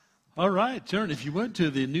All right, turn, if you would, to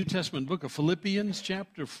the New Testament book of Philippians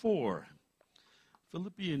chapter 4.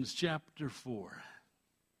 Philippians chapter 4.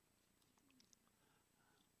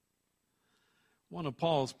 One of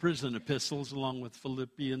Paul's prison epistles, along with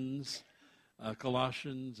Philippians,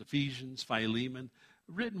 Colossians, Ephesians, Philemon,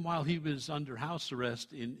 written while he was under house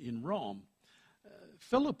arrest in Rome.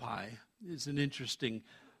 Philippi is an interesting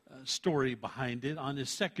story behind it. On his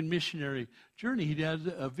second missionary journey, he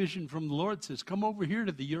had a vision from the Lord, says, come over here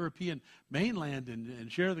to the European mainland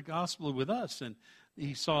and share the gospel with us. And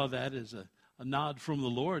he saw that as a nod from the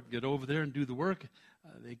Lord, get over there and do the work.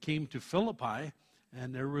 They came to Philippi,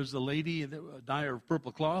 and there was a lady, a dyer of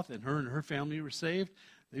purple cloth, and her family were saved.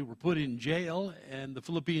 They were put in jail, and the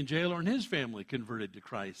Philippian jailer and his family converted to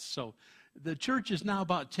Christ. So the church is now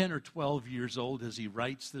about 10 or 12 years old as he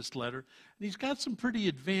writes this letter. And he's got some pretty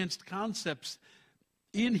advanced concepts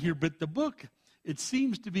in here. But the book, it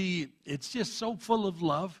seems to be, it's just so full of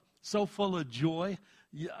love, so full of joy.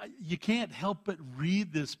 You can't help but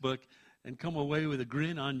read this book and come away with a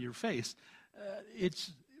grin on your face.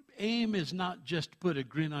 Its aim is not just to put a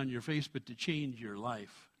grin on your face, but to change your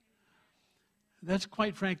life. That's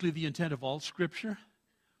quite frankly the intent of all Scripture.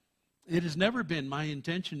 It has never been my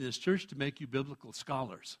intention in this church to make you biblical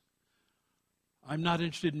scholars. I'm not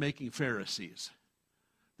interested in making Pharisees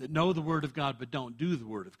that know the Word of God but don't do the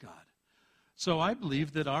Word of God. So I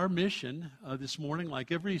believe that our mission this morning,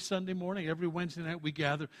 like every Sunday morning, every Wednesday night we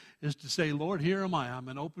gather, is to say, Lord, here am I. I'm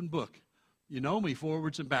an open book. You know me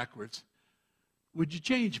forwards and backwards. Would you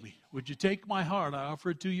change me? Would you take my heart? I offer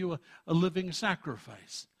it to you a living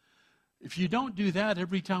sacrifice. If you don't do that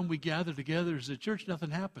every time we gather together as a church,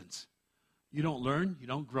 nothing happens. You don't learn, you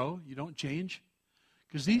don't grow, you don't change.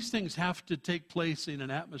 Because these things have to take place in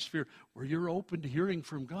an atmosphere where you're open to hearing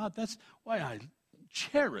from God. That's why I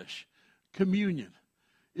cherish communion.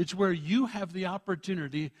 It's where you have the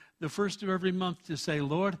opportunity the first of every month to say,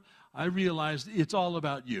 Lord, I realize it's all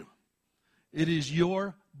about you. It is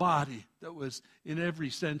your body that was, in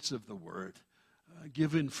every sense of the word,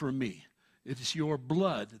 given for me. It is your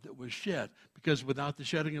blood that was shed, because without the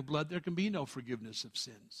shedding of blood, there can be no forgiveness of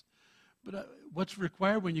sins. But what's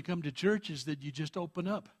required when you come to church is that you just open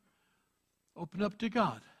up. Open up to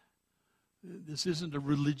God. This isn't a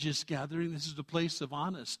religious gathering. This is a place of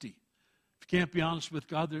honesty. If you can't be honest with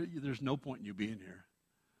God, there's no point in you being here.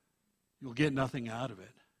 You'll get nothing out of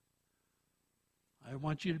it. I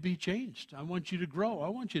want you to be changed. I want you to grow. I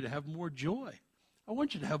want you to have more joy. I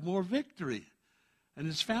want you to have more victory. And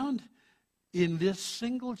it's found in this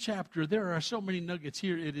single chapter. There are so many nuggets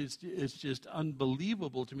here. It's just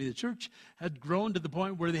unbelievable to me. The church had grown to the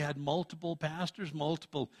point where they had multiple pastors,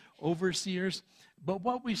 multiple overseers. But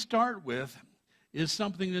what we start with is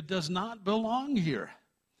something that does not belong here.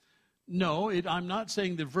 No, I'm not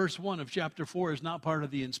saying that verse 1 of chapter 4 is not part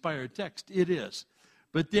of the inspired text. It is.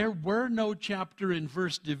 But there were no chapter and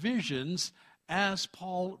verse divisions as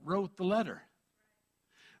Paul wrote the letter.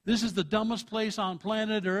 This is the dumbest place on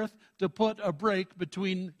planet Earth to put a break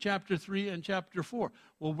between chapter 3 and chapter 4.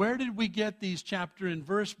 Well, where did we get these chapter and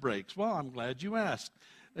verse breaks? Well, I'm glad you asked.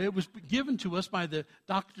 It was given to us by the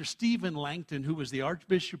Dr. Stephen Langton, who was the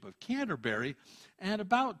Archbishop of Canterbury. And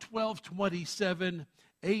about 1227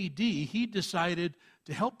 A.D., he decided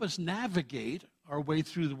to help us navigate our way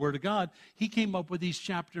through the Word of God. He came up with these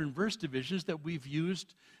chapter and verse divisions that we've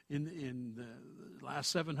used in the last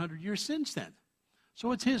 700 years since then.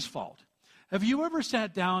 So it's his fault. Have you ever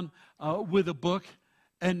sat down with a book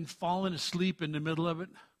and fallen asleep in the middle of it?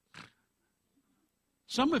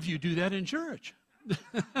 Some of you do that in church.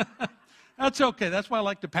 That's okay. That's why I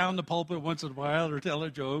like to pound the pulpit once in a while or tell a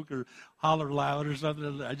joke or holler loud or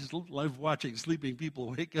something. I just love watching sleeping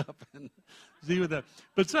people wake up and see what that.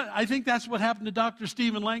 But I think that's what happened to Dr.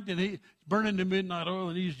 Stephen Langton. He's burning the midnight oil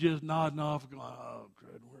and he's just nodding off, going, oh,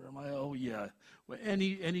 good, where am I? Oh, yeah. And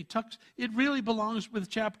he tucks, it really belongs with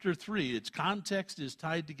chapter 3. Its context is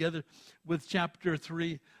tied together with chapter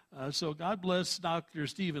 3. So God bless Dr.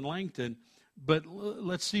 Stephen Langton. But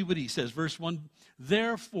let's see what he says. Verse 1,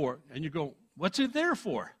 therefore, and you go, what's it there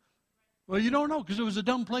for? Well, you don't know because it was a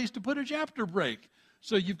dumb place to put a chapter break.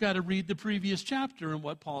 So you've got to read the previous chapter and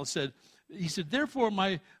what Paul said. He said, therefore,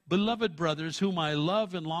 my beloved brothers, whom I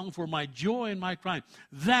love and long for, my joy and my crown,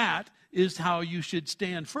 that is how you should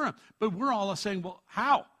stand firm. But we're all saying, well,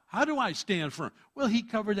 how? How do I stand firm? Well, he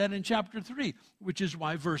covered that in chapter 3, which is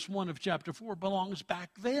why verse 1 of chapter 4 belongs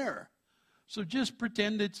back there. So just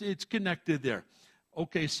pretend it's connected there.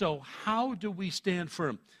 Okay, so how do we stand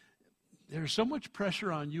firm? There's so much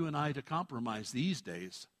pressure on you and I to compromise these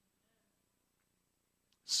days.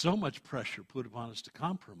 So much pressure put upon us to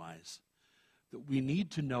compromise that we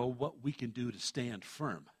need to know what we can do to stand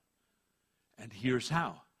firm. And here's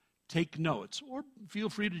how. Take notes, or feel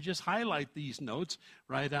free to just highlight these notes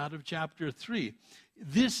right out of chapter 3.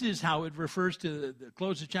 This is how it refers to the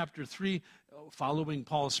close of chapter 3, following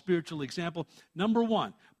Paul's spiritual example. Number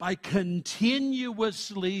 1, by continuing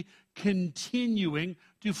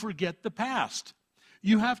to forget the past.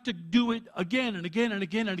 You have to do it again and again and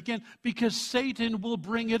again and again, because Satan will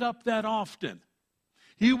bring it up that often.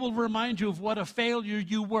 He will remind you of what a failure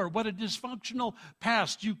you were, what a dysfunctional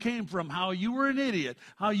past you came from, how you were an idiot,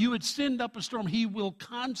 how you had sinned up a storm. He will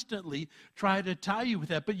constantly try to tie you with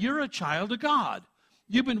that. But you're a child of God.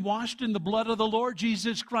 You've been washed in the blood of the Lord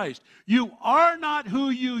Jesus Christ. You are not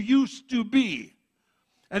who you used to be.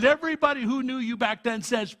 And everybody who knew you back then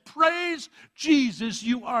says, praise Jesus,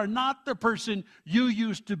 you are not the person you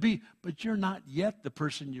used to be, but you're not yet the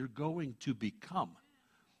person you're going to become.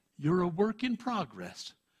 You're a work in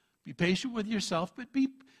progress. Be patient with yourself, but be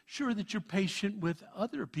sure that you're patient with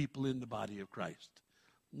other people in the body of Christ.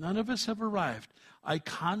 None of us have arrived. I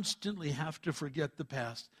constantly have to forget the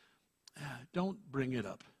past. Don't bring it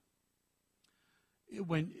up.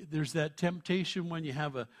 When there's that temptation when you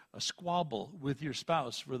have a squabble with your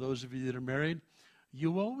spouse, for those of you that are married,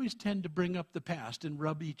 you always tend to bring up the past and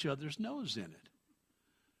rub each other's nose in it.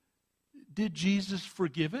 Did Jesus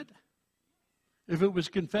forgive it? If it was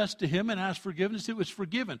confessed to him and asked forgiveness, it was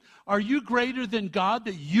forgiven. Are you greater than God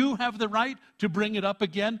that you have the right to bring it up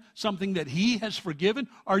again, something that he has forgiven?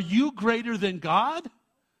 Are you greater than God?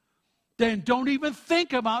 Then don't even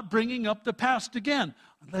think about bringing up the past again,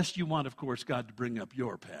 unless you want, of course, God to bring up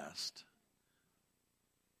your past.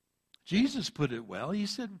 Jesus put it well. He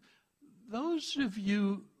said, those of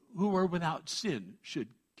you who are without sin should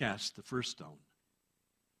cast the first stone.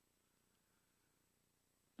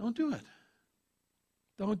 Don't do it.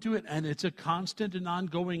 Don't do it. And it's a constant and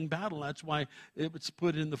ongoing battle. That's why it's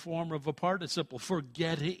put in the form of a participle,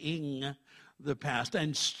 forgetting the past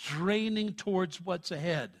and straining towards what's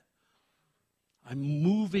ahead. I'm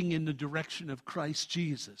moving in the direction of Christ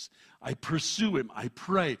Jesus. I pursue him. I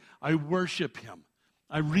pray. I worship him.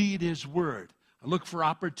 I read his word. I look for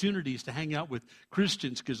opportunities to hang out with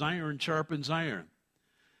Christians because iron sharpens iron.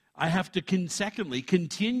 I have to,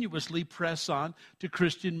 continuously press on to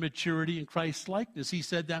Christian maturity and Christ's likeness. He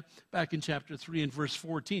said that back in chapter 3 and verse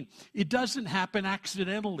 14. It doesn't happen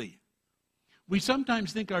accidentally. We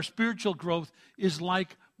sometimes think our spiritual growth is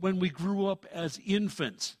like when we grew up as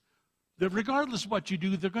infants. That regardless of what you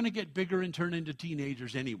do, they're going to get bigger and turn into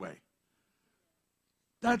teenagers anyway.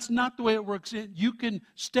 That's not the way it works. You can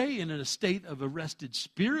stay in a state of arrested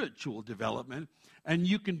spiritual development, and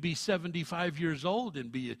you can be 75 years old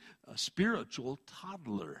and be a spiritual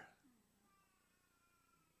toddler.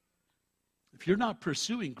 If you're not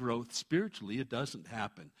pursuing growth spiritually, it doesn't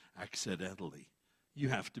happen accidentally. You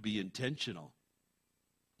have to be intentional.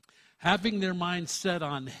 Having their mind set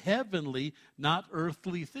on heavenly, not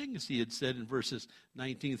earthly things, he had said in verses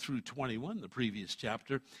 19 through 21, the previous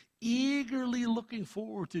chapter, eagerly looking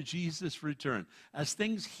forward to Jesus' return. As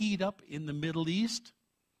things heat up in the Middle East,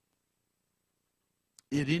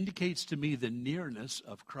 it indicates to me the nearness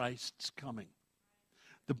of Christ's coming.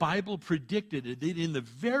 The Bible predicted that in the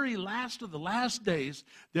very last of the last days,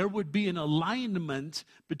 there would be an alignment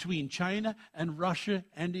between China and Russia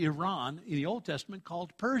and Iran in the Old Testament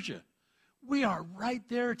called Persia. We are right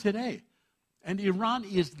there today. And Iran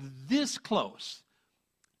is this close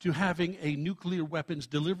to having a nuclear weapons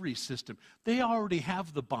delivery system. They already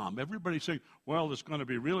have the bomb. Everybody's saying, well, it's going to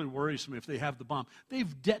be really worrisome if they have the bomb.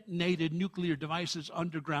 They've detonated nuclear devices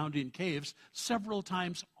underground in caves several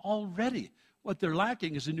times already. What they're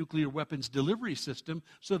lacking is a nuclear weapons delivery system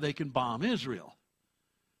so they can bomb Israel.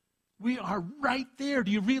 We are right there. Do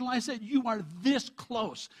you realize that? You are this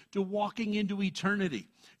close to walking into eternity.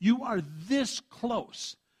 You are this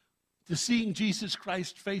close to seeing Jesus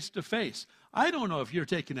Christ face to face. I don't know if you're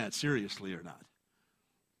taking that seriously or not.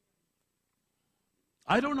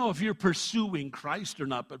 I don't know if you're pursuing Christ or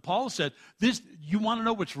not, but Paul said, you want to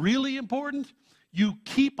know what's really important? You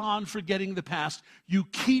keep on forgetting the past. You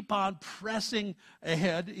keep on pressing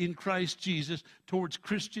ahead in Christ Jesus towards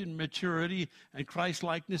Christian maturity and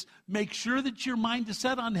Christ-likeness. Make sure that your mind is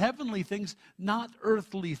set on heavenly things, not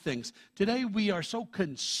earthly things. Today we are so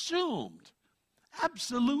consumed,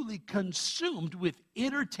 absolutely consumed with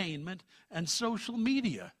entertainment and social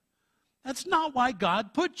media. That's not why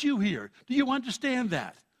God put you here. Do you understand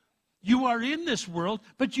that? You are in this world,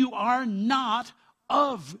 but you are not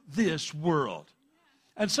of this world.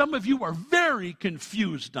 And some of you are very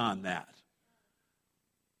confused on that.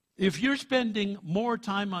 If you're spending more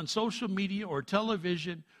time on social media or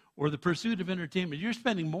television or the pursuit of entertainment, you're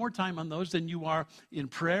spending more time on those than you are in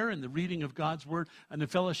prayer and the reading of God's word and the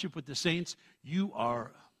fellowship with the saints, you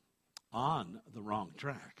are on the wrong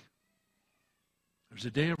track. There's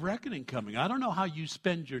a day of reckoning coming. I don't know how you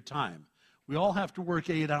spend your time. We all have to work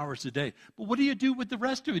 8 hours a day. But what do you do with the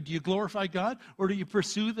rest of it? Do you glorify God or do you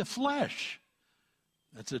pursue the flesh?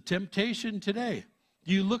 That's a temptation today.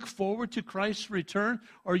 Do you look forward to Christ's return?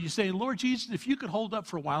 Or are you saying, Lord Jesus, if you could hold up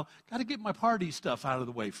for a while, got to get my party stuff out of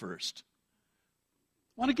the way first.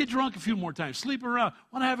 Want to get drunk a few more times, sleep around,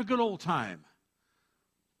 want to have a good old time.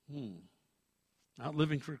 Not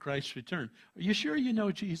living for Christ's return. Are you sure you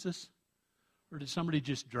know Jesus? Or did somebody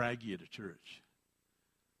just drag you to church?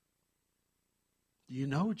 Do you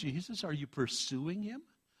know Jesus? Are you pursuing him?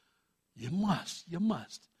 You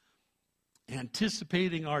must.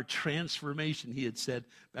 Anticipating our transformation, he had said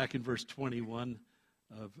back in verse 21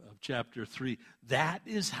 of chapter 3. That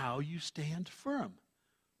is how you stand firm.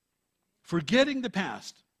 Forgetting the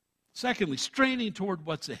past. Secondly, straining toward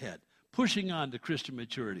what's ahead. Pushing on to Christian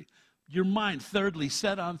maturity. Your mind, thirdly,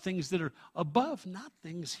 set on things that are above, not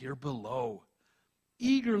things here below.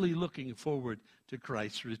 Eagerly looking forward to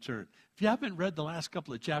Christ's return. If you haven't read the last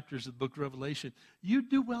couple of chapters of the book of Revelation, you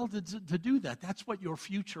do well to do that. That's what your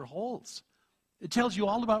future holds. It tells you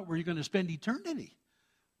all about where you're going to spend eternity.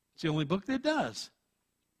 It's the only book that does.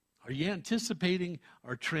 Are you anticipating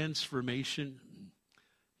our transformation?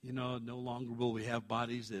 You know, no longer will we have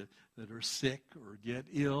bodies that are sick or get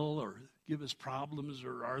ill or give us problems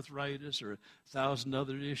or arthritis or 1,000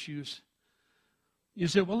 other issues. You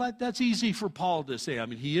say, well, that's easy for Paul to say. I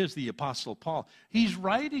mean, he is the Apostle Paul. He's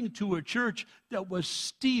writing to a church that was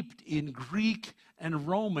steeped in Greek and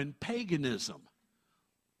Roman paganism.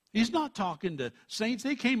 He's not talking to saints.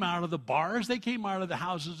 They came out of the bars. They came out of the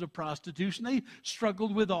houses of prostitution. They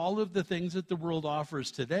struggled with all of the things that the world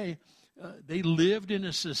offers today. They lived in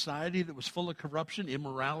a society that was full of corruption,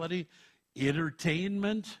 immorality,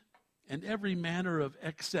 entertainment, and every manner of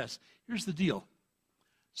excess. Here's the deal.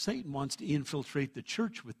 Satan wants to infiltrate the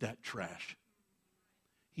church with that trash.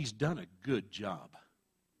 He's done a good job.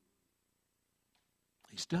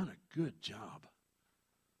 He's done a good job.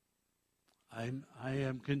 I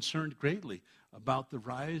am concerned greatly about the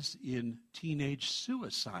rise in teenage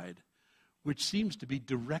suicide, which seems to be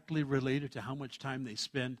directly related to how much time they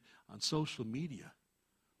spend on social media.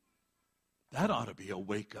 That ought to be a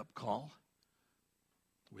wake-up call.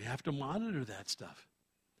 We have to monitor that stuff.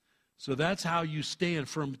 So that's how you stand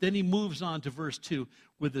firm. Then he moves on to verse 2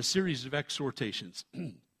 with a series of exhortations.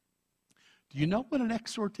 Do you know what an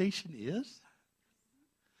exhortation is?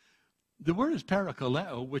 The word is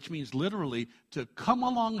parakaleo, which means literally to come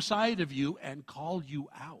alongside of you and call you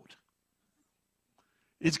out.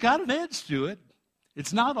 It's got an edge to it.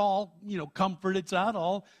 It's not all, comfort. It's not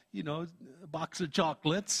all, a box of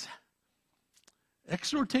chocolates.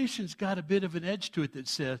 Exhortation's got a bit of an edge to it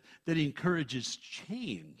that encourages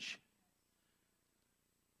change.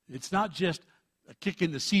 It's not just a kick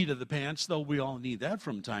in the seat of the pants, though we all need that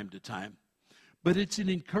from time to time. But it's an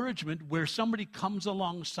encouragement where somebody comes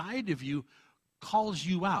alongside of you, calls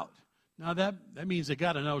you out. Now that means they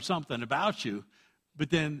got to know something about you. But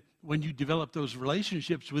then when you develop those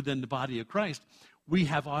relationships within the body of Christ, we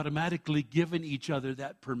have automatically given each other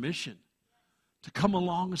that permission to come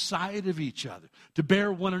alongside of each other, to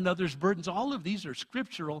bear one another's burdens. All of these are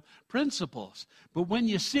scriptural principles. But when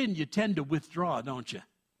you sin, you tend to withdraw, don't you?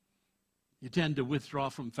 You tend to withdraw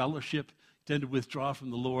from fellowship, tend to withdraw from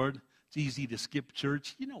the Lord. It's easy to skip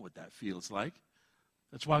church. You know what that feels like.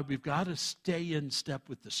 That's why we've got to stay in step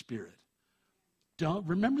with the Spirit.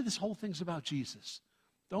 Remember, this whole thing's about Jesus.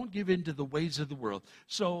 Don't give in to the ways of the world.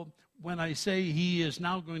 So when I say he is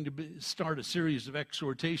now going to start a series of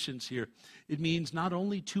exhortations here, it means not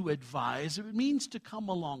only to advise, it means to come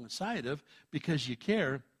alongside of because you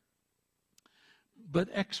care, but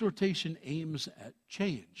exhortation aims at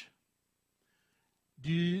change.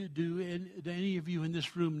 Do any of you in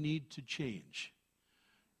this room need to change?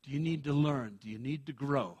 Do you need to learn? Do you need to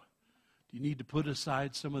grow? Do you need to put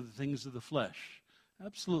aside some of the things of the flesh?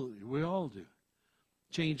 Absolutely, we all do.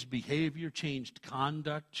 Changed behavior, changed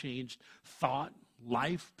conduct, changed thought,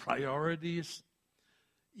 life, priorities.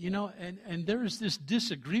 And there is this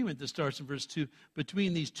disagreement that starts in verse 2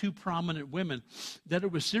 between these two prominent women that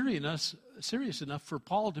it was serious enough for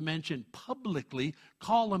Paul to mention publicly,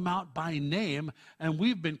 call them out by name, and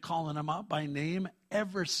we've been calling them out by name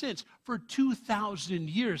ever since. For 2,000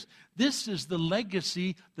 years, this is the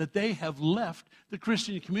legacy that they have left the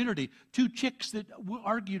Christian community. Two chicks that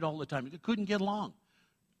argued all the time, that couldn't get along.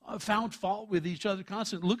 Found fault with each other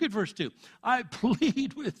constantly. Look at verse 2. I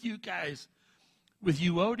plead with you guys. with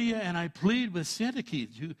Euodia, and I plead with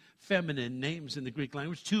Syntyche, two feminine names in the Greek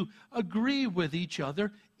language, to agree with each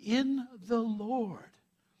other in the Lord.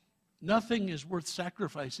 Nothing is worth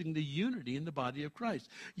sacrificing the unity in the body of Christ.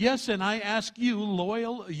 Yes, and I ask you,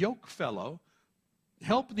 loyal yokefellow,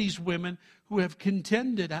 help these women who have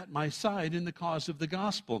contended at my side in the cause of the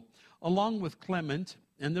gospel, along with Clement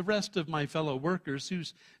and the rest of my fellow workers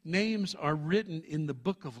whose names are written in the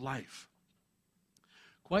book of life.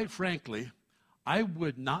 Quite frankly, I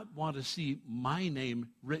would not want to see my name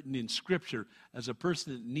written in Scripture as a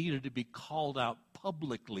person that needed to be called out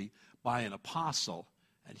publicly by an apostle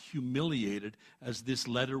and humiliated as this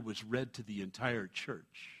letter was read to the entire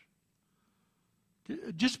church.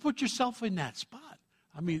 Just put yourself in that spot.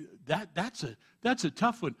 I mean, that's a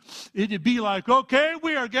tough one. It'd be like, okay,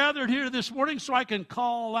 we are gathered here this morning so I can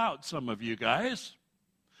call out some of you guys.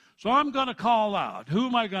 So I'm going to call out. Who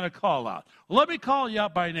am I going to call out? Well, let me call you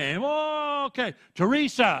out by name. Oh, okay,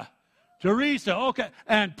 Teresa, okay,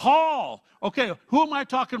 and Paul. Okay, who am I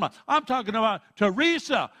talking about? I'm talking about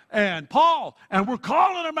Teresa and Paul, and we're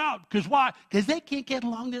calling them out. Because why? Because they can't get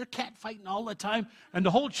along. They're catfighting all the time, and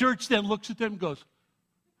the whole church then looks at them and goes,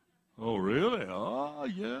 oh, really? Oh,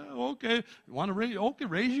 yeah, okay. You want to raise? Okay,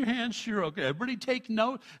 raise your hand. Sure, okay. Everybody take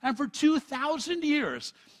note. And for 2,000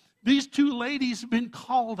 years, these two ladies have been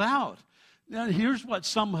called out. Now, here's what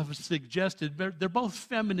some have suggested. They're both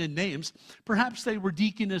feminine names. Perhaps they were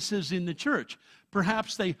deaconesses in the church.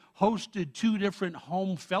 Perhaps they hosted two different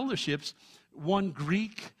home fellowships, one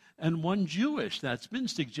Greek and one Jewish. That's been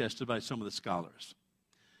suggested by some of the scholars.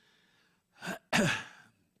 I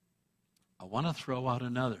want to throw out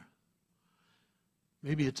another.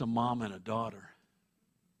 Maybe it's a mom and a daughter.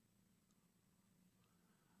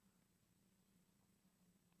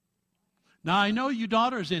 Now, I know you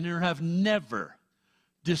daughters in here have never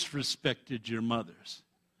disrespected your mothers.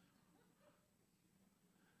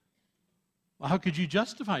 Well, how could you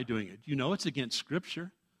justify doing it? You know it's against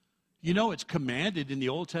Scripture. You know it's commanded in the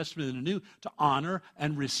Old Testament and the New to honor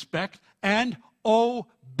and respect and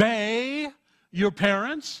obey your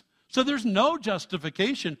parents. So there's no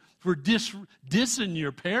justification for dissing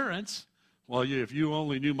your parents. Well, if you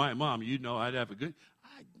only knew my mom, you'd know I'd have a good...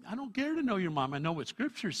 I don't care to know your mom. I know what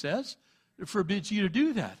Scripture says. It forbids you to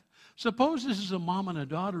do that. Suppose this is a mom and a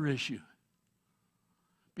daughter issue.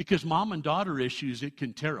 Because mom and daughter issues, it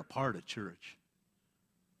can tear apart a church.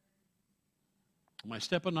 Am I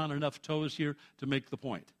stepping on enough toes here to make the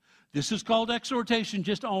point? This is called exhortation.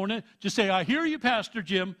 Just own it. Just say, I hear you, Pastor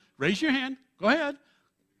Jim. Raise your hand. Go ahead.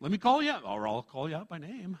 Let me call you out. Or I'll call you out by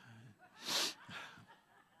name.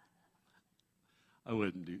 I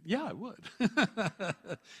wouldn't do. Yeah, I would.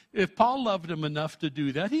 If Paul loved them enough to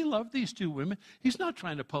do that, he loved these two women. He's not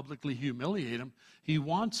trying to publicly humiliate them. He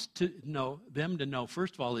wants them to know,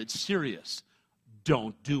 first of all, it's serious.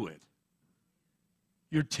 Don't do it.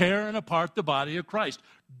 You're tearing apart the body of Christ.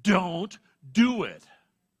 Don't do it.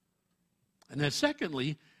 And then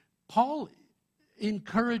secondly, Paul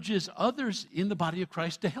encourages others in the body of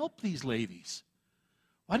Christ to help these ladies.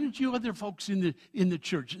 Why don't you other folks in the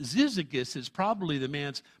church? Syzygus is probably the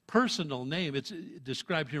man's personal name. It's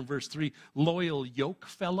described here in verse 3, loyal yoke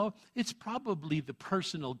fellow. It's probably the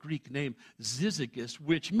personal Greek name Syzygus,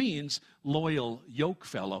 which means loyal yoke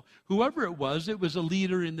fellow. Whoever it was a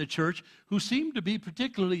leader in the church who seemed to be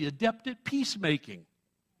particularly adept at peacemaking.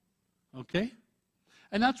 Okay?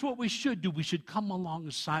 And that's what we should do. We should come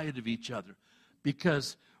alongside of each other.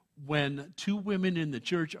 Because when two women in the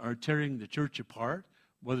church are tearing the church apart,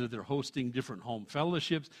 whether they're hosting different home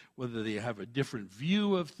fellowships, whether they have a different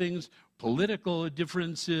view of things, political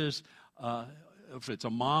differences, if it's a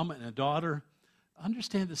mom and a daughter,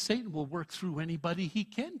 understand that Satan will work through anybody he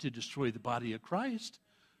can to destroy the body of Christ.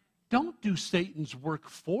 Don't do Satan's work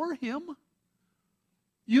for him.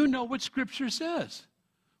 You know what Scripture says.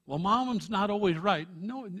 Well, mom's not always right.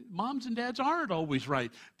 No, moms and dads aren't always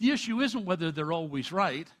right. The issue isn't whether they're always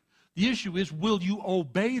right. The issue is, will you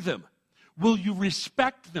obey them? Will you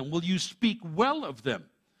respect them? Will you speak well of them?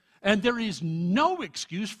 And there is no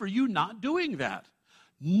excuse for you not doing that.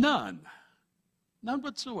 None. None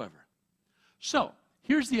whatsoever. So,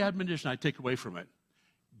 here's the admonition I take away from it.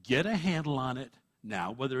 Get a handle on it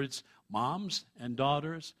now, whether it's moms and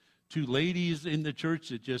daughters, two ladies in the church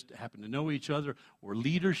that just happen to know each other, or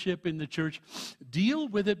leadership in the church. Deal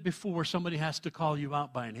with it before somebody has to call you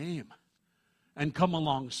out by name and come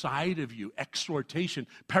alongside of you, exhortation,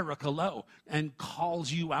 parakaleo, and calls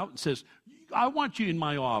you out and says, I want you in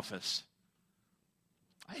my office.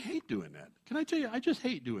 I hate doing that. Can I tell you, I just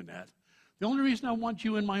hate doing that. The only reason I want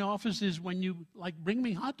you in my office is when you, bring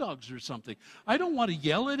me hot dogs or something. I don't want to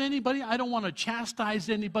yell at anybody. I don't want to chastise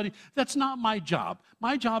anybody. That's not my job.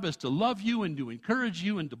 My job is to love you and to encourage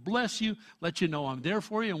you and to bless you, let you know I'm there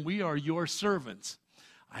for you, and we are your servants.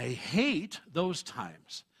 I hate those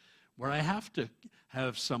times where I have to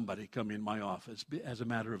have somebody come in my office as a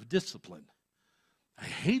matter of discipline. I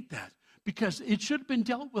hate that because it should have been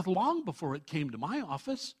dealt with long before it came to my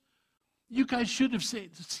office. You guys should have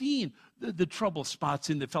seen the trouble spots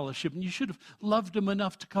in the fellowship, and you should have loved them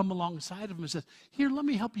enough to come alongside of them and say, here, let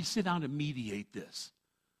me help you sit down and mediate this.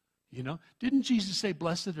 You know, didn't Jesus say,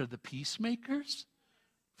 blessed are the peacemakers,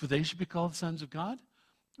 for they should be called sons of God?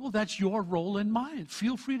 Well, that's your role and mine.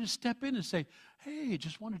 Feel free to step in and say, hey,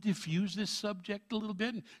 just want to diffuse this subject a little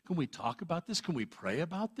bit. And can we talk about this? Can we pray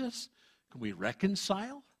about this? Can we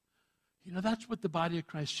reconcile? You know, that's what the body of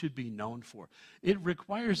Christ should be known for. It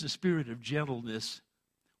requires a spirit of gentleness.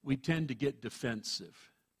 We tend to get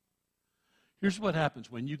defensive. Here's what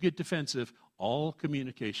happens. When you get defensive, all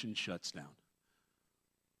communication shuts down.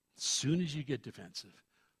 As soon as you get defensive,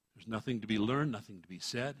 there's nothing to be learned, nothing to be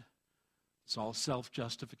said. It's all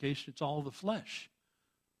self-justification. It's all the flesh.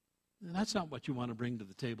 And that's not what you want to bring to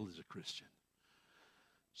the table as a Christian.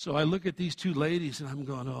 So I look at these two ladies and I'm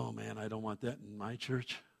going, oh man, I don't want that in my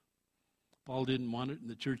church. Paul didn't want it in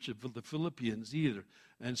the church of the Philippians either.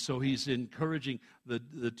 And so he's encouraging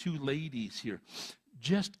the two ladies here.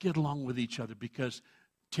 Just get along with each other, because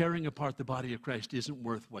tearing apart the body of Christ isn't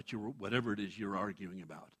worth whatever it is you're arguing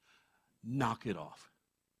about. Knock it off.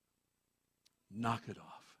 Knock it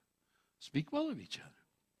off. Speak well of each other.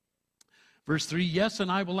 Verse 3, yes,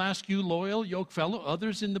 and I will ask you, loyal yokefellow,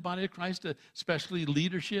 others in the body of Christ, especially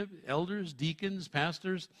leadership, elders, deacons,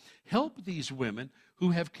 pastors, help these women who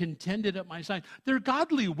have contended at my side. They're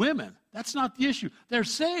godly women. That's not the issue. They're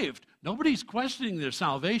saved. Nobody's questioning their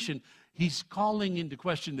salvation. He's calling into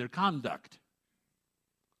question their conduct,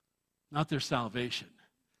 not their salvation.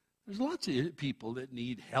 There's lots of people that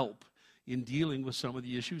need help in dealing with some of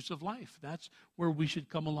the issues of life. That's where we should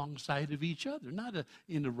come alongside of each other, not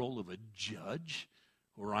in the role of a judge,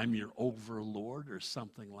 or I'm your overlord or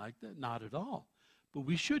something like that. Not at all. But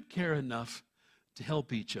we should care enough to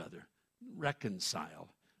help each other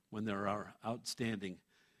reconcile when there are outstanding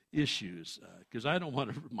issues. Because I don't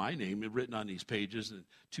want my name written on these pages, and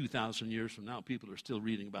 2,000 years from now, people are still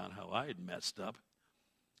reading about how I had messed up.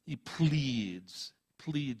 He pleads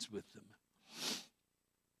with them.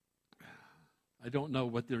 I don't know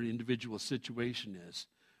what their individual situation is,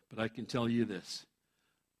 but I can tell you this.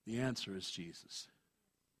 The answer is Jesus.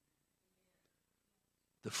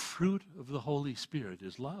 The fruit of the Holy Spirit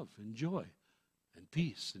is love and joy and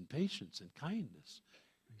peace and patience and kindness,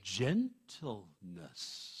 gentleness.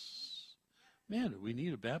 Man, we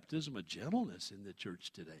need a baptism of gentleness in the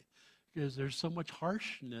church today, because there's so much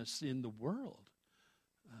harshness in the world.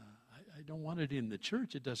 I don't want it in the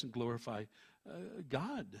church. It doesn't glorify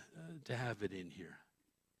God to have it in here.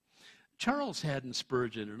 Charles Haddon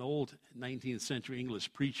Spurgeon, an old 19th century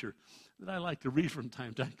English preacher that I like to read from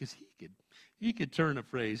time to time, because he could turn a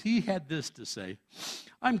phrase. He had this to say: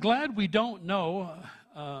 I'm glad we don't know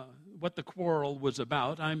what the quarrel was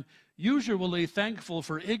about. I'm usually thankful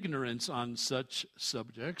for ignorance on such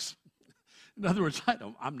subjects. In other words,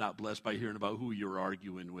 I'm not blessed by hearing about who you're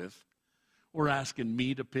arguing with or asking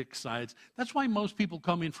me to pick sides. That's why most people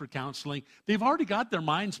come in for counseling. They've already got their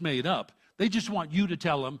minds made up. They just want you to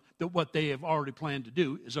tell them that what they have already planned to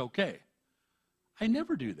do is okay. I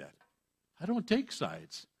never do that. I don't take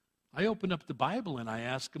sides. I open up the Bible and I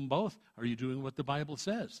ask them both, are you doing what the Bible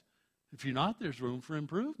says? If you're not, there's room for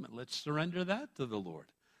improvement. Let's surrender that to the Lord.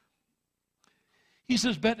 He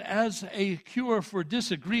says, but as a cure for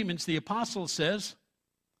disagreements, the apostle says,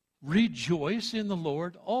 rejoice in the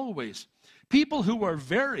Lord always. People who are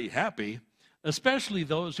very happy, especially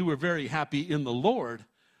those who are very happy in the Lord,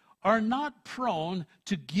 are not prone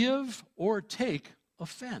to give or take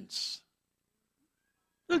offense.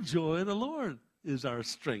 The joy of the Lord is our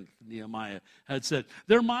strength, Nehemiah had said.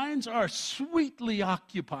 Their minds are sweetly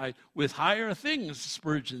occupied with higher things,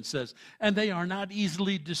 Spurgeon says, and they are not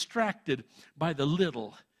easily distracted by the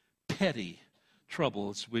little petty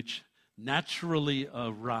troubles which naturally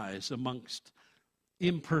arise amongst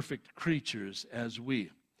imperfect creatures as we.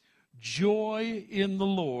 Joy in the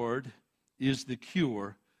Lord is the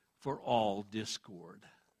cure for all discord.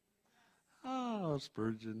 Oh,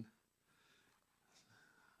 Spurgeon.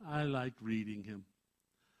 I like reading him.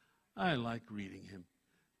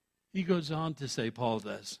 He goes on to say, Paul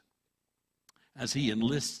does, as he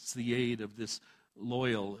enlists the aid of this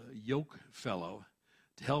loyal yoke fellow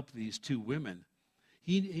to help these two women,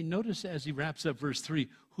 He notice as he wraps up verse 3,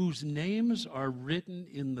 whose names are written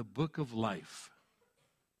in the book of life.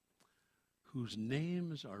 Whose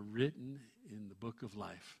names are written in the book of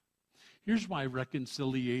life. Here's why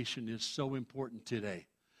reconciliation is so important today.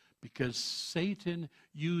 Because Satan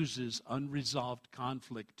uses unresolved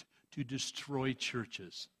conflict to destroy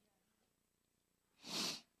churches.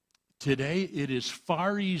 Today, it is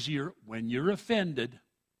far easier when you're offended.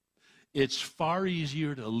 It's far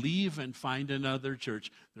easier to leave and find another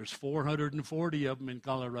church. There's 440 of them in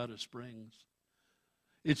Colorado Springs.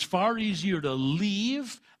 It's far easier to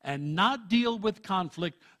leave and not deal with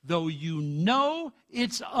conflict, though you know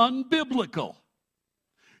it's unbiblical.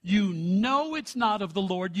 You know it's not of the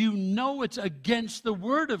Lord. You know it's against the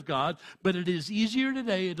Word of God. But it is easier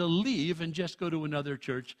today to leave and just go to another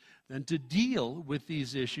church than to deal with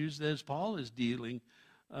these issues as Paul is dealing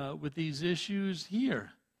with these issues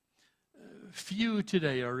here. Few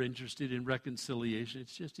today are interested in reconciliation.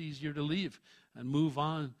 It's just easier to leave and move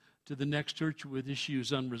on to the next church with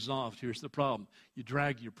issues unresolved. Here's the problem. You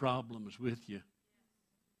drag your problems with you.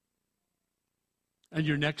 And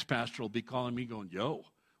your next pastor will be calling me going, yo,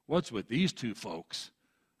 what's with these two folks?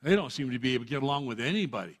 They don't seem to be able to get along with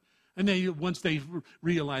anybody. And then once they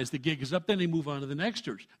realize the gig is up, then they move on to the next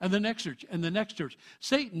church, and the next church, and the next church.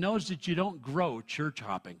 Satan knows that you don't grow church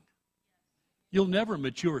hopping. You'll never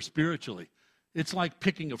mature spiritually. It's like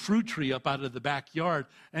picking a fruit tree up out of the backyard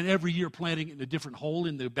and every year planting it in a different hole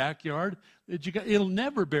in the backyard. It'll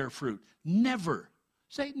never bear fruit. Never.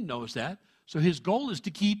 Satan knows that. So his goal is to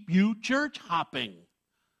keep you church hopping.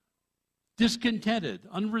 Discontented,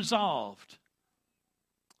 unresolved.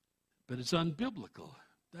 But it's unbiblical.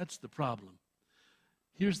 That's the problem.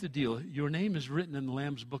 Here's the deal. Your name is written in the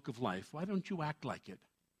Lamb's Book of Life. Why don't you act like it?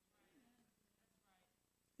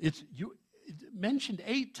 It's mentioned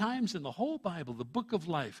 8 times in the whole Bible, the Book of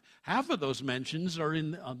Life. Half of those mentions are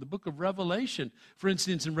in the book of Revelation. For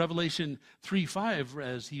instance, in Revelation 3:5,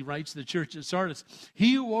 as he writes to the church at Sardis,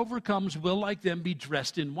 he who overcomes will like them be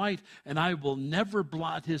dressed in white, and I will never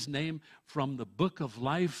blot his name from the book of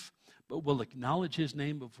life, but will acknowledge his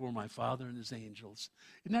name before my Father and his angels.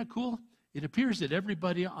 Isn't that cool? It appears that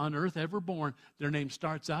everybody on earth ever born, their name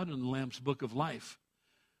starts out in the Lamb's Book of Life.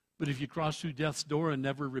 But if you cross through death's door and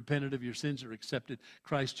never repented of your sins or accepted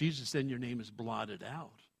Christ Jesus, then your name is blotted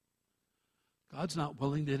out. God's not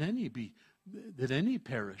willing that any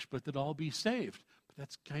perish, but that all be saved. But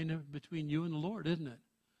that's kind of between you and the Lord, isn't it?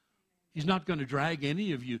 He's not going to drag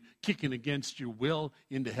any of you kicking against your will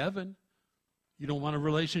into heaven. You don't want a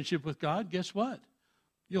relationship with God? Guess what?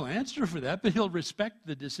 You'll answer for that, but he'll respect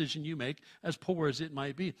the decision you make, as poor as it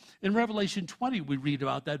might be. In Revelation 20, we read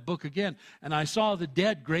about that book again. And I saw the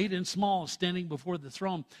dead, great and small, standing before the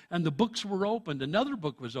throne. And the books were opened. Another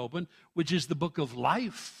book was opened, which is the book of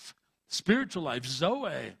life, spiritual life,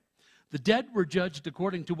 Zoe. The dead were judged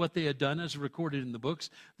according to what they had done, as recorded in the books.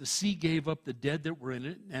 The sea gave up the dead that were in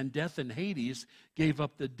it, and death and Hades gave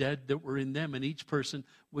up the dead that were in them. And each person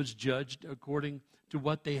was judged according to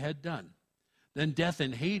what they had done. Then death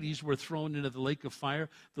and Hades were thrown into the lake of fire.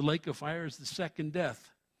 The lake of fire is the second death.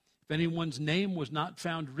 If anyone's name was not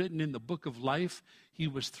found written in the book of life, he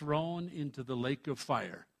was thrown into the lake of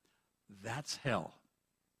fire. That's hell.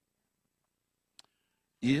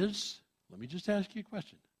 Let me just ask you a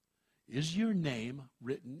question. Is your name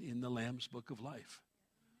written in the Lamb's Book of Life?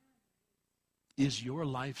 Is your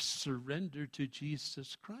life surrendered to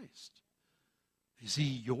Jesus Christ? Is he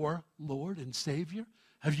your Lord and Savior?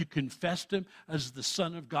 Have you confessed him as the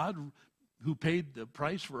Son of God who paid the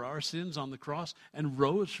price for our sins on the cross and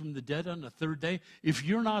rose from the dead on the third day? If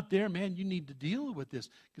you're not there, man, you need to deal with this,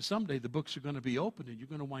 because someday the books are going to be opened and you're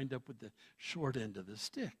going to wind up with the short end of the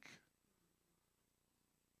stick.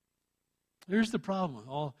 Here's the problem.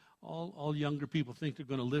 All younger people think they're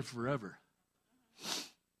going to live forever.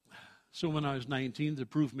 So when I was 19, to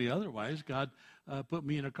prove me otherwise, God put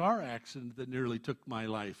me in a car accident that nearly took my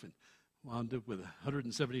life, and wound up with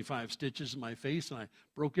 175 stitches in my face, and I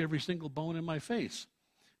broke every single bone in my face.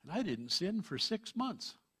 And I didn't sin for 6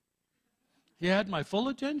 months. He had my full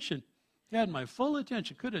attention.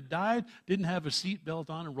 Could have died, didn't have a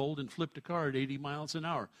seatbelt on, and rolled and flipped a car at 80 miles an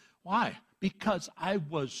hour. Why? Because I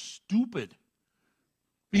was stupid.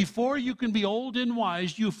 Before you can be old and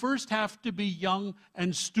wise, you first have to be young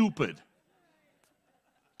and stupid.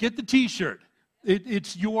 Get the T-shirt.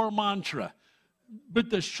 It's your mantra. But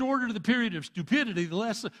the shorter the period of stupidity, the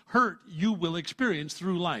less hurt you will experience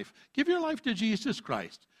through life. Give your life to Jesus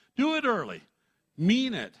Christ. Do it early.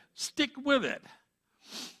 Mean it. Stick with it.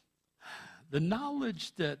 The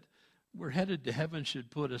knowledge that we're headed to heaven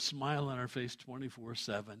should put a smile on our face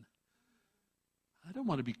 24/7. I don't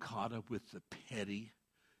want to be caught up with the petty.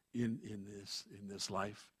 in this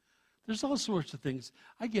life. There's all sorts of things.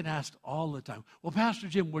 I get asked all the time, well, Pastor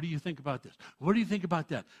Jim, what do you think about this? What do you think about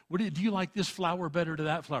that? Do you like this flower better to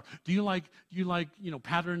that flower? Do you like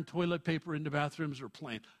patterned toilet paper in the bathrooms or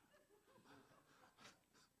plain?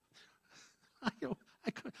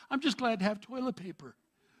 I'm just glad to have toilet paper.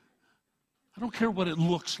 I don't care what it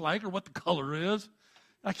looks like or what the color is.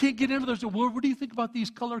 I can't get into those. Well, what do you think about these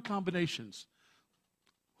color combinations?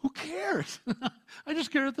 Who cares? I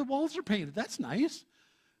just care that the walls are painted. That's nice.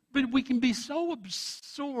 But we can be so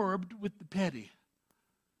absorbed with the petty.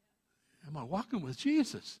 Am I walking with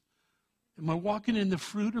Jesus? Am I walking in the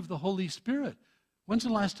fruit of the Holy Spirit? When's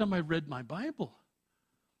the last time I read my Bible?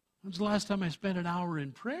 When's the last time I spent an hour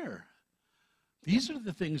in prayer? These are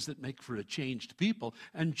the things that make for a changed people,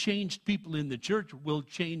 and changed people in the church will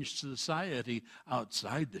change society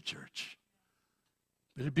outside the church.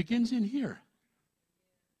 But it begins in here.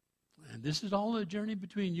 And this is all a journey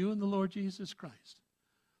between you and the Lord Jesus Christ.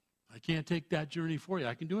 I can't take that journey for you.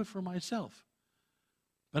 I can do it for myself.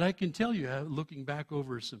 But I can tell you, looking back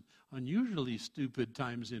over some unusually stupid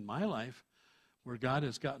times in my life where God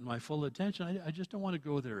has gotten my full attention, I just don't want to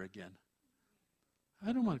go there again.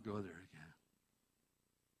 I don't want to go there again.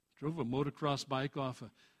 Drove a motocross bike off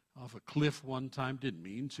a cliff one time, didn't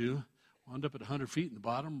mean to. Wound up at 100 feet in the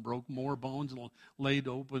bottom, broke more bones, and laid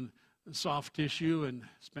open soft tissue, and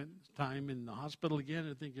spent time in the hospital again,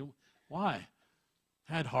 and thinking, why?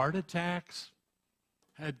 Had heart attacks,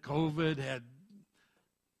 had COVID, had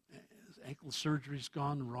ankle surgeries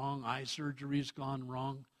gone wrong, eye surgeries gone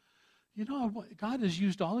wrong. You know, God has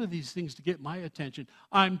used all of these things to get my attention.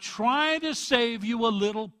 I'm trying to save you a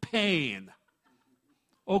little pain.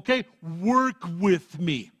 Okay? Work with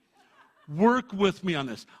me. Work with me on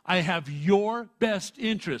this. I have your best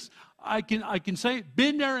interest. I can say,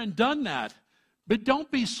 been there and done that, but don't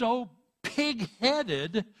be so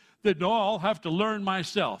pig-headed that, no, I'll have to learn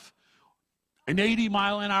myself. An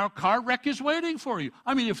 80-mile-an-hour car wreck is waiting for you.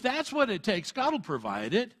 I mean, if that's what it takes, God will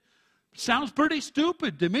provide it. Sounds pretty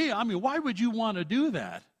stupid to me. I mean, why would you want to do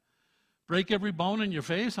that? Break every bone in your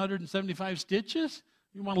face, 175 stitches?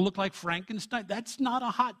 You want to look like Frankenstein? That's not a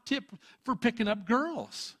hot tip for picking up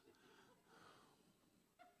girls.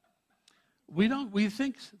 We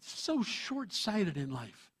think so short-sighted in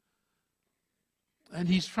life. And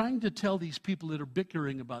he's trying to tell these people that are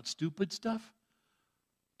bickering about stupid stuff,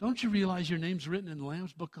 don't you realize your name's written in the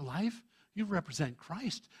Lamb's Book of Life? You represent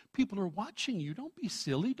Christ. People are watching you. Don't be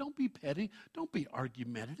silly. Don't be petty. Don't be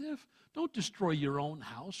argumentative. Don't destroy your own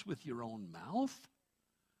house with your own mouth.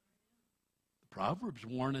 The Proverbs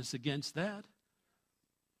warn us against that.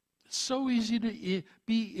 It's so easy to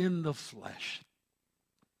be in the flesh.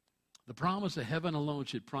 The promise of heaven alone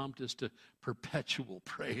should prompt us to perpetual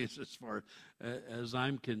praise as far as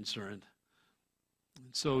I'm concerned.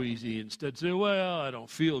 It's so easy instead to say, well, I don't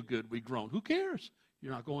feel good, we groan. Who cares?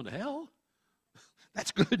 You're not going to hell.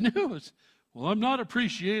 That's good news. Well, I'm not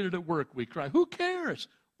appreciated at work, we cry. Who cares?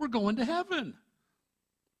 We're going to heaven.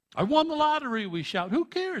 I won the lottery, we shout. Who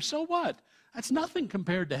cares? So what? That's nothing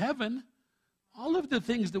compared to heaven. All of the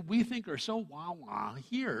things that we think are so wah-wah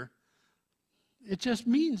here, it just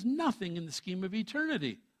means nothing in the scheme of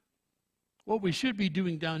eternity. What we should be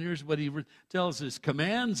doing down here is what he tells us,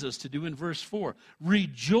 commands us to do in verse 4.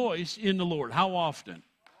 Rejoice in the Lord. How often?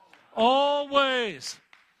 Always.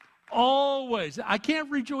 Always. I can't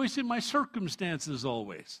rejoice in my circumstances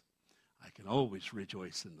always. I can always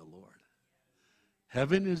rejoice in the Lord.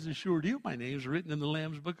 Heaven is assured you. My name is written in the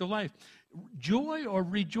Lamb's Book of Life. Joy or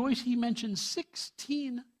rejoice, he mentions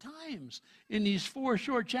 16 times in these 4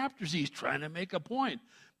 short chapters. He's trying to make a point.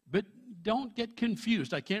 But don't get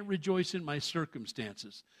confused. I can't rejoice in my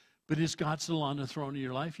circumstances. But is God still on the throne of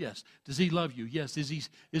your life? Yes. Does he love you? Yes. Is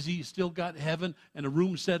he still got heaven and a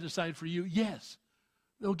room set aside for you? Yes.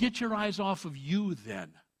 Well, get your eyes off of you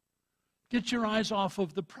then. Get your eyes off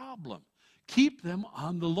of the problem. Keep them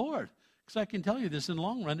on the Lord. Because I can tell you this, in the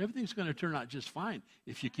long run, everything's going to turn out just fine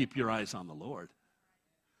if you keep your eyes on the Lord.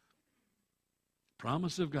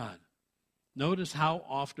 Promise of God. Notice how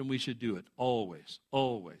often we should do it. Always,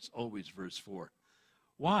 always, always, verse 4.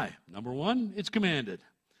 Why? Number 1, it's commanded.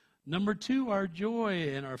 Number 2, our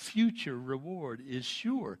joy and our future reward is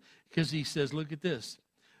sure. Because he says, look at this.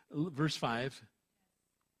 Verse 5,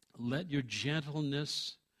 let your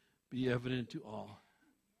gentleness be evident to all.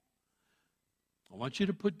 I want you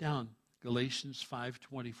to put down Galatians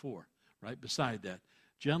 5:24, right beside that.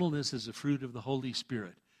 Gentleness is a fruit of the Holy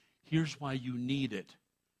Spirit. Here's why you need it.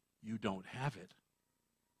 You don't have it.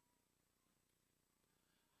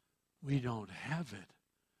 We don't have it.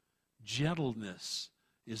 Gentleness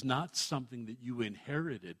is not something that you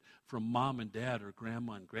inherited from mom and dad or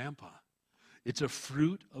grandma and grandpa. It's a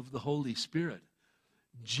fruit of the Holy Spirit.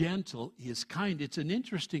 Gentle is kind. It's an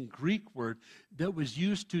interesting Greek word that was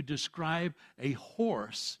used to describe a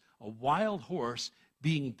horse, a wild horse,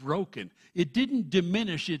 being broken. It didn't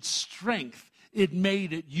diminish its strength. It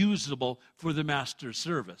made it usable for the master's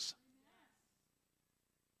service.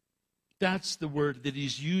 That's the word that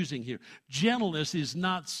he's using here. Gentleness is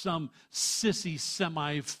not some sissy,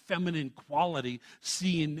 semi-feminine quality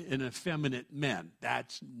seen in effeminate men.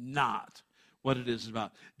 That's not what it is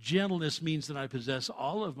about. Gentleness means that I possess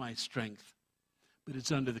all of my strength, but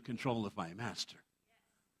it's under the control of my master.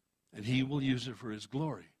 And he will use it for his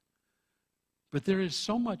glory. But there is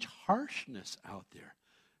so much harshness out there.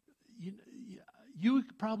 You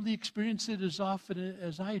probably experience it as often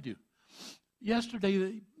as I do.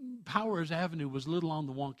 Yesterday, Powers Avenue was a little on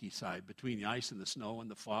the wonky side between the ice and the snow and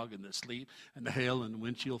the fog and the sleet and the hail and the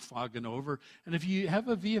windshield fogging over. And if you have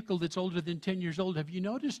a vehicle that's older than 10 years old, have you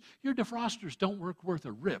noticed your defrosters don't work worth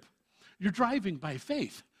a rip? You're driving by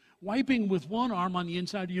faith, wiping with one arm on the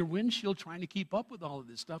inside of your windshield, trying to keep up with all of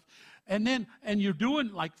this stuff. And you're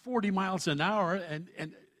doing like 40 miles an hour,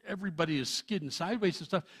 and everybody is skidding sideways and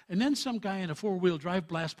stuff. And then some guy in a four-wheel drive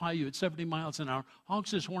blasts by you at 70 miles an hour,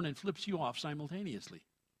 honks his horn, and flips you off simultaneously.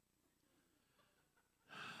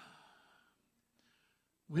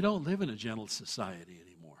 We don't live in a gentle society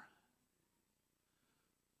anymore.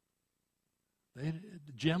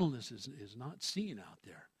 Gentleness is not seen out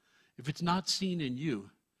there. If it's not seen in you,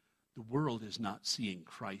 the world is not seeing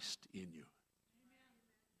Christ in you.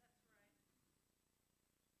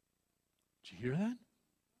 Did you hear that?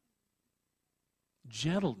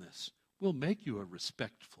 Gentleness will make you a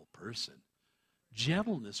respectful person.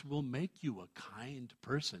 Gentleness will make you a kind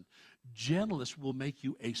person. Gentleness will make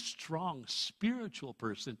you a strong spiritual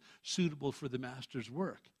person suitable for the master's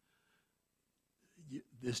work.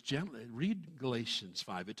 Read Galatians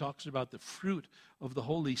 5. It talks about the fruit of the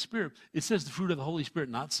Holy Spirit. It says the fruit of the Holy Spirit,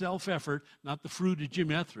 not self-effort, not the fruit of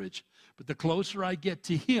Jim Etheridge, but the closer I get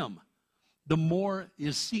to him, the more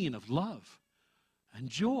is seen of love and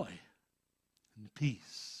joy and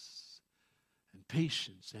peace and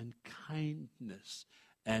patience and kindness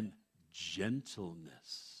and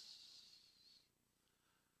gentleness.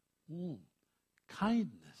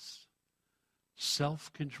 Kindness,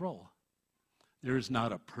 self-control. There is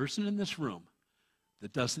not a person in this room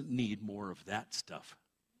that doesn't need more of that stuff.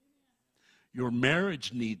 Your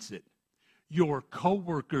marriage needs it. Your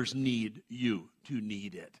coworkers need you to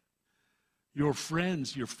need it. Your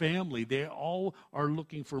friends, your family, they all are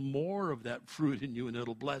looking for more of that fruit in you, and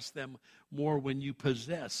it'll bless them more when you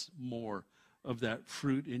possess more of that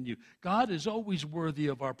fruit in you. God is always worthy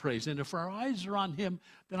of our praise, and if our eyes are on him,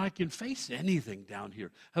 then I can face anything down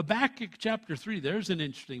here. Habakkuk chapter 3, there's an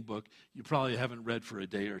interesting book you probably haven't read for a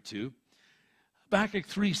day or two. Habakkuk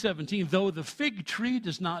 3:17, though the fig tree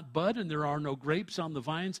does not bud and there are no grapes on the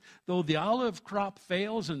vines, though the olive crop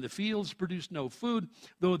fails and the fields produce no food,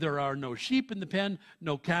 though there are no sheep in the pen,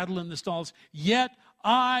 no cattle in the stalls, yet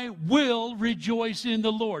I will rejoice in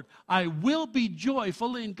the Lord. I will be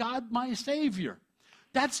joyful in God my Savior.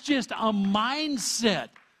 That's just a mindset.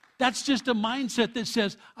 That's just a mindset that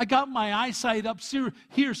says, I got my eyesight up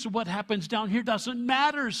here, so what happens down here doesn't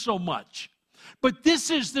matter so much. But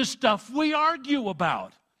this is the stuff we argue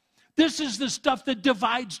about. This is the stuff that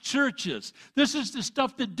divides churches. This is the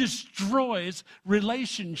stuff that destroys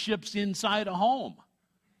relationships inside a home.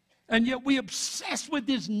 And yet we obsess with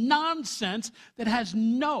this nonsense that has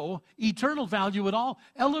no eternal value at all.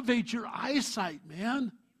 Elevate your eyesight,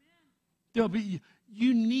 man.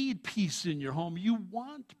 You need peace in your home. You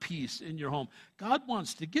want peace in your home. God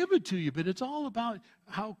wants to give it to you, but it's all about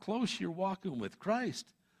how close you're walking with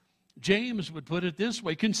Christ. James would put it this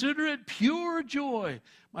way, consider it pure joy,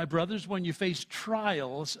 my brothers, when you face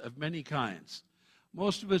trials of many kinds.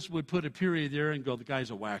 Most of us would put a period there and go, the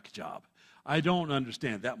guy's a whack job. I don't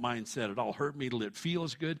understand that mindset at all. Hurt me till it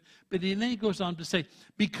feels good. But then he goes on to say,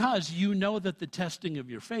 because you know that the testing of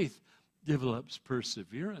your faith develops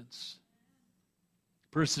perseverance.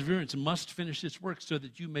 Perseverance must finish its work so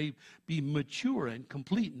that you may be mature and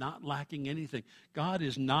complete, not lacking anything. God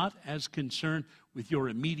is not as concerned with your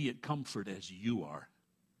immediate comfort as you are.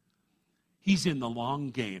 He's in the long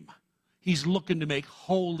game. He's looking to make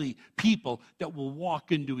holy people that will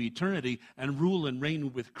walk into eternity and rule and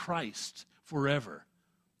reign with Christ forever.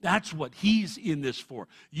 That's what he's in this for.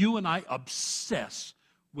 You and I obsess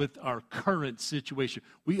with our current situation.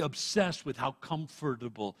 We obsess with how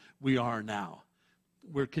comfortable we are now.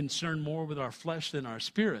 We're concerned more with our flesh than our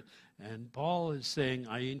spirit. And Paul is saying,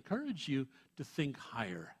 I encourage you to think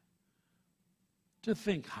higher. to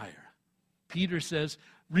think higher. Peter says,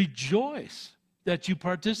 rejoice that you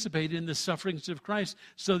participate in the sufferings of Christ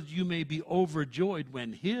so that you may be overjoyed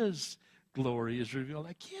when his glory is revealed.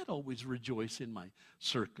 I can't always rejoice in my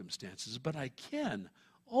circumstances, but I can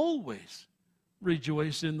always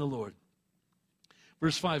rejoice in the Lord.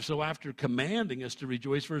 Verse 5, so after commanding us to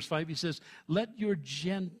rejoice, verse 5, he says, let your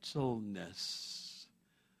gentleness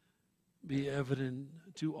be evident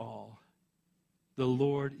to all. The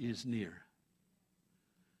Lord is near.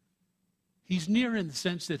 He's near in the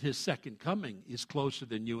sense that his second coming is closer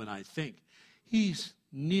than you and I think. He's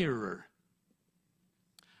nearer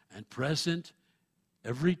and present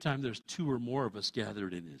every time there's two or more of us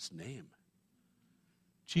gathered in his name.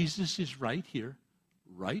 Jesus is right here,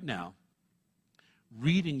 right now,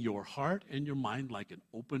 reading your heart and your mind like an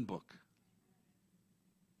open book.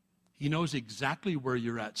 He knows exactly where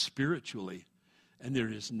you're at spiritually, and there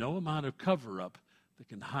is no amount of cover-up that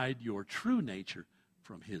can hide your true nature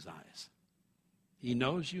from his eyes. He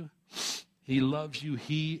knows you. He loves you.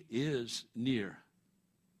 He is near.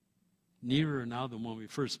 Nearer now than when we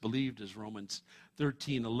first believed, as Romans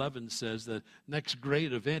 13:11 says. The next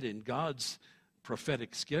great event in God's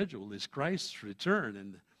prophetic schedule is Christ's return,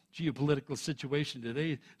 and the geopolitical situation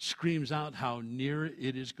today screams out how near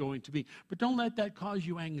it is going to be. But don't let that cause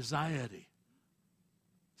you anxiety.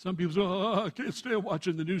 Some people say, I can't stay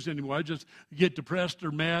watching the news anymore. I just get depressed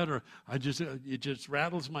or mad, or it just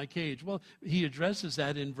rattles my cage. Well, he addresses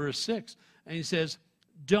that in verse 6, and he says,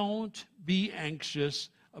 don't be anxious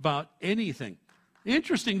about anything.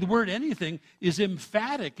 Interesting, the word anything is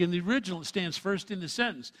emphatic in the original. It stands first in the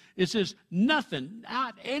sentence. It says, nothing,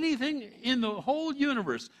 not anything in the whole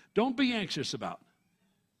universe. Don't be anxious about.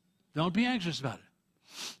 Don't be anxious about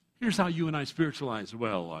it. Here's how you and I spiritualize.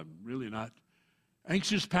 Well, I'm really not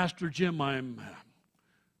anxious, Pastor Jim. I'm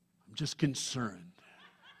just concerned.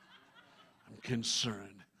 I'm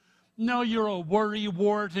concerned. No, you're a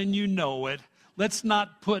worrywart and you know it. Let's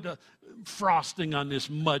not put a frosting on this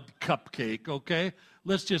mud cupcake, okay?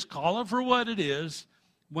 Let's just call it for what it is.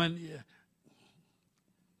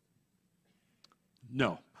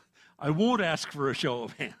 No, I won't ask for a show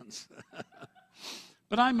of hands.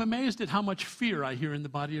 But I'm amazed at how much fear I hear in the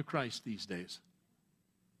body of Christ these days.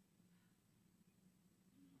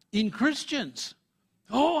 In Christians.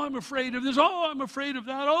 Oh, I'm afraid of this. Oh, I'm afraid of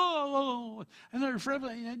that. Oh. And they're afraid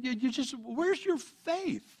of where's your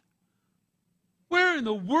faith? Where in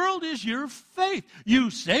the world is your faith? You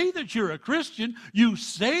say that you're a Christian. You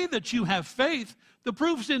say that you have faith. The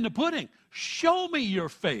proof's in the pudding. Show me your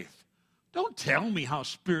faith. Don't tell me how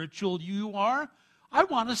spiritual you are. I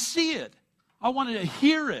want to see it. I want to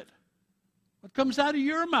hear it. What comes out of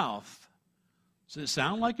your mouth? Does it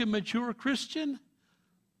sound like a mature Christian?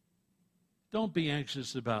 Don't be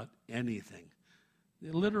anxious about anything.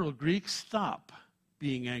 The literal Greek, stop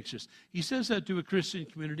being anxious. He says that to a Christian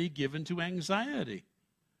community given to anxiety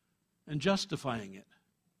and justifying it.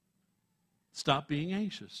 Stop being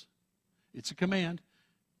anxious. It's a command.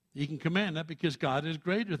 He can command that because God is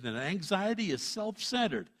greater than it. Anxiety is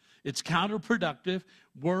self-centered. It's counterproductive.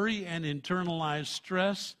 Worry and internalized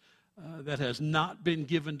stress that has not been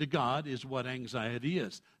given to God is what anxiety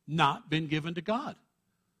is. Not been given to God.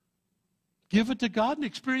 Give it to God and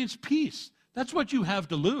experience peace. That's what you have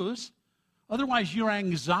to lose. Otherwise, your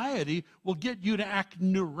anxiety will get you to act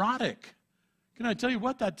neurotic. Can I tell you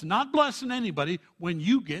what? That's not blessing anybody when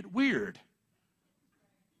you get weird.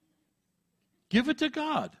 Give it to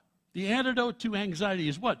God. The antidote to anxiety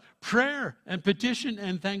is what? Prayer and petition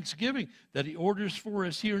and thanksgiving that he orders for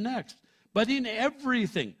us here next. But in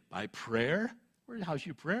everything, by prayer, how's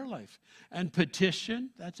your prayer life? And petition,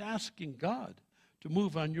 that's asking God to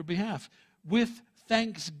move on your behalf. With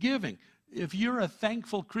thanksgiving. If you're a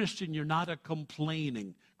thankful Christian, you're not a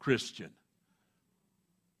complaining Christian.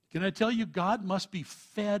 Can I tell you, God must be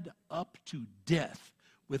fed up to death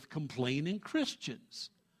with complaining Christians.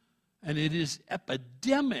 And it is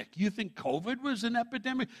epidemic. You think COVID was an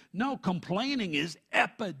epidemic? No, complaining is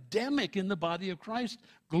epidemic in the body of Christ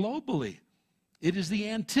globally. It is the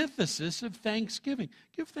antithesis of thanksgiving.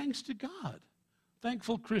 Give thanks to God.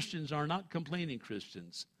 Thankful Christians are not complaining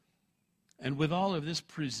Christians. And with all of this,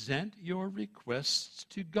 present your requests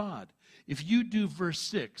to God. If you do verse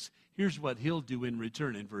 6, here's what he'll do in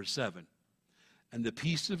return in verse 7. And the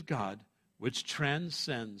peace of God, which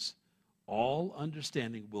transcends all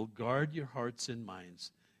understanding, will guard your hearts and minds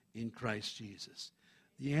in Christ Jesus.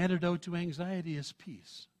 The antidote to anxiety is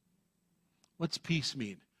peace. What's peace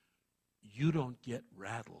mean? You don't get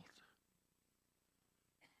rattled.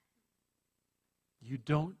 You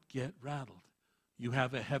don't get rattled. You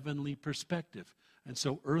have a heavenly perspective. And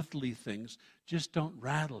so earthly things just don't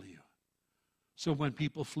rattle you. So when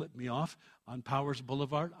people flip me off on Powers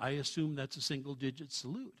Boulevard, I assume that's a single-digit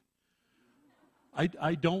salute.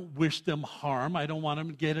 I don't wish them harm. I don't want them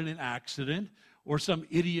to get in an accident, or some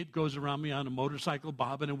idiot goes around me on a motorcycle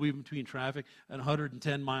bobbing and weaving between traffic at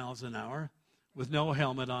 110 miles an hour with no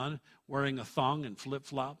helmet on, wearing a thong and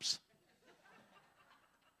flip-flops.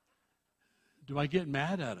 Do I get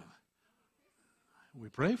mad at them? We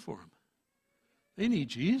pray for them. They need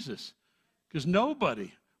Jesus, because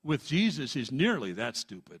nobody with Jesus is nearly that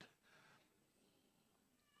stupid.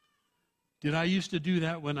 Did I used to do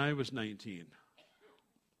that when I was 19?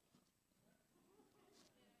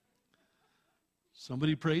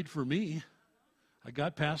 Somebody prayed for me. I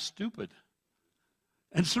got past stupid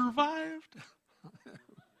and survived.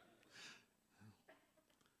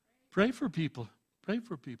 Pray for people. Pray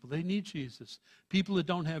for people. They need Jesus. People that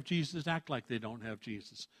don't have Jesus act like they don't have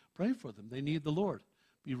Jesus. Pray for them. They need the Lord.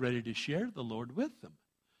 Be ready to share the Lord with them.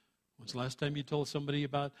 When's the last time you told somebody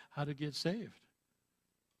about how to get saved?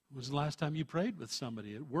 When was the last time you prayed with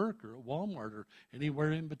somebody at work or at Walmart or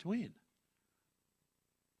anywhere in between?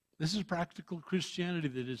 This is practical Christianity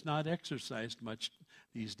that is not exercised much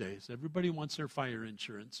these days. Everybody wants their fire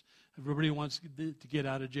insurance. Everybody wants to get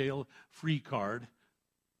out of jail free card.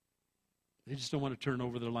 They just don't want to turn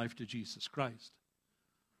over their life to Jesus Christ.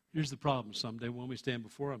 Here's the problem. Someday when we stand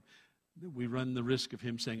before him, we run the risk of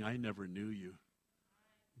him saying, I never knew you.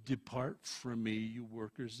 Depart from me, you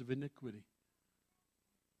workers of iniquity.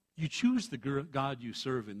 You choose the God you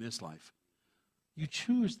serve in this life. You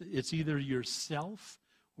choose. It's either yourself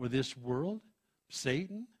or this world,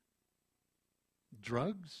 Satan,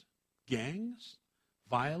 drugs, gangs,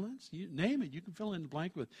 violence, you name it. You can fill in the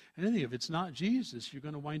blank with anything. If it's not Jesus, you're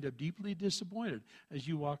going to wind up deeply disappointed as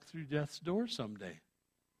you walk through death's door someday.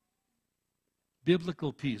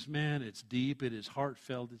 Biblical peace, man, it's deep, it is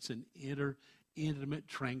heartfelt, it's an intimate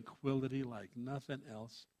tranquility like nothing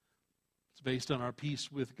else. It's based on our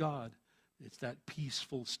peace with God. It's that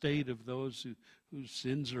peaceful state of those whose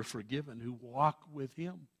sins are forgiven, who walk with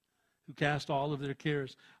him, who cast all of their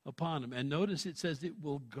cares upon him. And notice it says it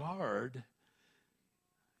will guard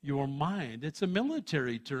your mind. It's a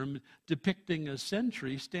military term depicting a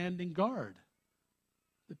sentry standing guard.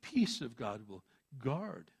 The peace of God will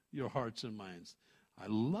guard your hearts and minds. I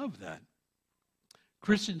love that.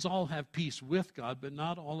 Christians all have peace with God, but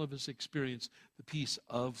not all of us experience the peace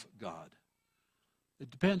of God. It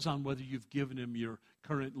depends on whether you've given him your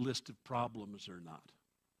current list of problems or not.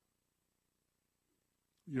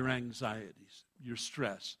 Your anxieties, your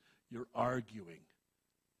stress, your arguing,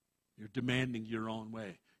 your demanding your own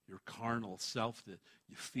way, your carnal self that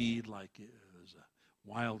you feed like it was a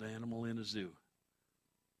wild animal in a zoo.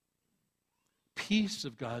 Peace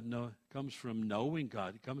of God comes from knowing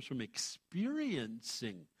God. It comes from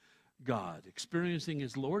experiencing God, experiencing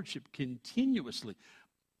his lordship continuously.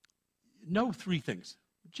 Know three things.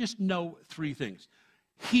 Just know three things.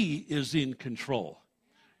 He is in control.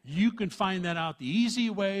 You can find that out the easy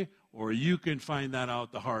way, or you can find that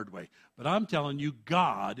out the hard way. But I'm telling you,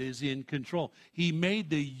 God is in control. He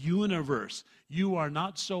made the universe. You are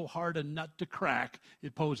not so hard a nut to crack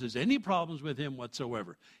it poses any problems with him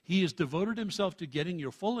whatsoever. He has devoted himself to getting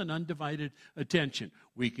your full and undivided attention.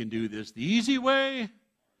 We can do this the easy way,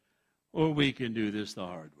 or we can do this the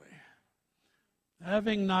hard way.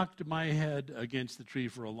 Having knocked my head against the tree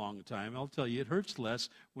for a long time, I'll tell you, it hurts less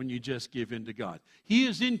when you just give in to God. He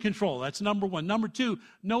is in control. That's number one. Number two,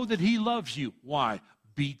 know that he loves you. Why?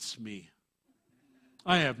 Beats me.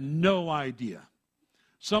 I have no idea.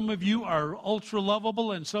 Some of you are ultra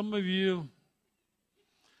lovable, and some of you,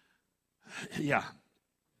 yeah.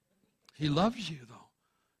 He loves you, though.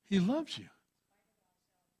 He loves you.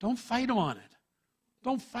 Don't fight him on it.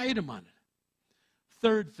 Don't fight him on it.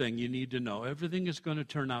 Third thing you need to know, everything is going to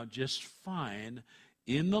turn out just fine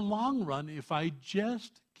in the long run if I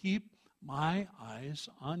just keep my eyes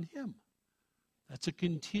on him. That's a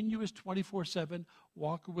continuous 24/7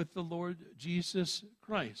 walk with the Lord Jesus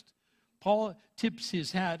Christ. Paul tips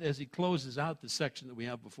his hat as he closes out the section that we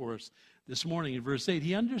have before us this morning in verse 8.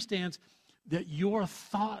 He understands that your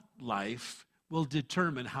thought life will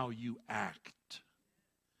determine how you act.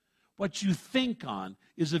 What you think on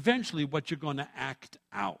is eventually what you're going to act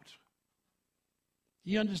out.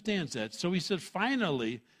 He understands that. So he says,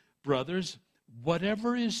 finally, brothers,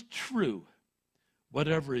 whatever is true,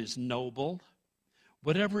 whatever is noble,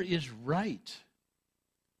 whatever is right,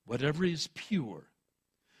 whatever is pure,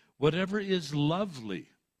 whatever is lovely,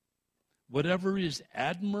 whatever is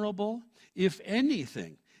admirable, if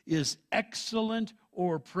anything is excellent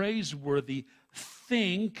or praiseworthy,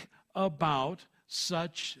 think about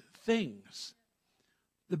such things.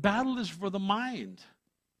 The battle is for the mind.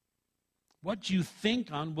 What you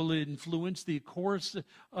think on will influence the course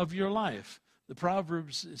of your life. The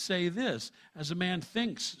Proverbs say this, as a man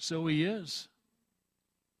thinks, so he is.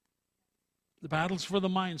 The battle's for the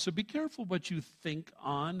mind, so be careful what you think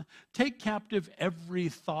on. Take captive every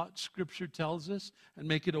thought, Scripture tells us, and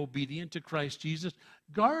make it obedient to Christ Jesus.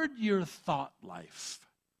 Guard your thought life.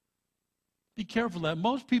 Be careful that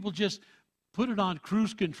most people just put it on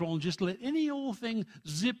cruise control and just let any old thing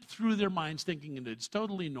zip through their minds thinking that it's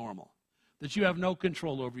totally normal, that you have no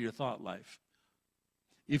control over your thought life.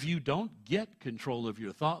 If you don't get control of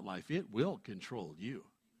your thought life, it will control you.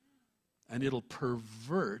 And it'll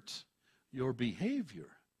pervert your behavior.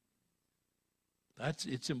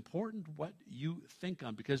 It's important what you think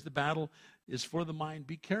on, because the battle is for the mind.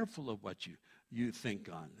 Be careful of what you think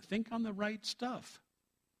on. Think on the right stuff.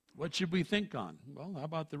 What should we think on? Well, how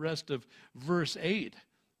about the rest of verse 8?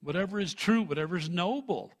 Whatever is true, whatever is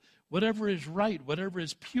noble, whatever is right, whatever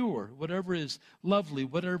is pure, whatever is lovely,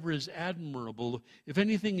 whatever is admirable, if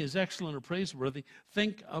anything is excellent or praiseworthy,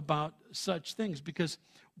 think about such things. Because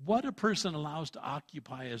what a person allows to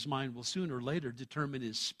occupy his mind will sooner or later determine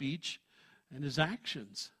his speech and his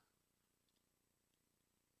actions.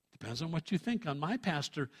 Depends on what you think on. My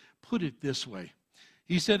pastor put it this way.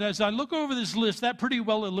 He said, as I look over this list, that pretty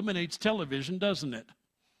well eliminates television, doesn't it?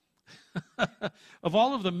 Of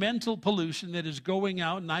all of the mental pollution that is going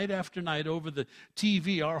out night after night over the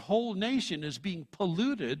TV, our whole nation is being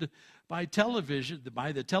polluted by television,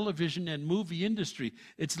 by the television and movie industry.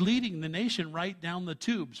 It's leading the nation right down the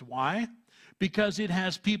tubes. Why? Because it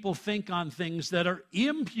has people think on things that are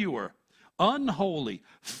impure, unholy,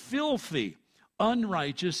 filthy,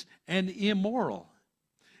 unrighteous, and immoral.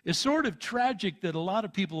 It's sort of tragic that a lot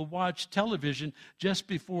of people watch television just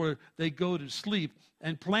before they go to sleep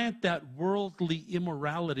and plant that worldly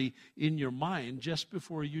immorality in your mind just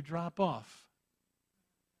before you drop off.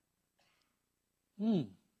 You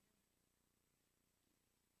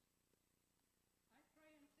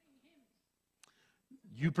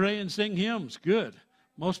pray and sing hymns. Good.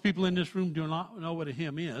 Most people in this room do not know what a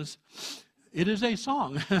hymn is. It is a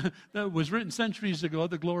song that was written centuries ago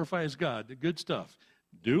that glorifies God. Good stuff.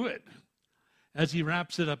 Do it. As he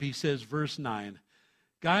wraps it up, he says, verse 9,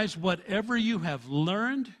 guys, whatever you have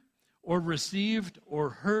learned or received or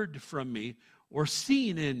heard from me or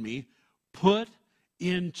seen in me, put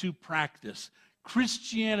into practice.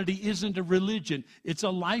 Christianity isn't a religion. It's a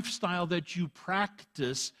lifestyle that you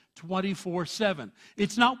practice 24/7.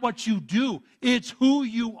 It's not what you do. It's who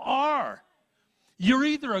you are. You're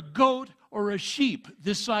either a goat or a sheep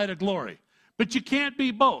this side of glory. But you can't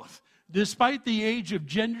be both. Despite the age of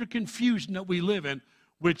gender confusion that we live in,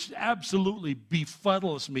 which absolutely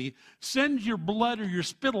befuddles me, send your blood or your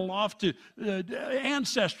spittle off to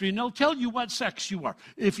Ancestry, and they'll tell you what sex you are.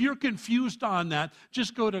 If you're confused on that,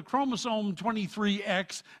 just go to chromosome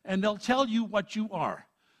 23X, and they'll tell you what you are.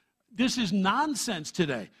 This is nonsense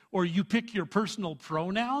today. Or you pick your personal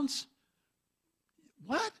pronouns.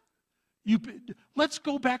 What? Let's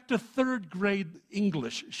go back to third grade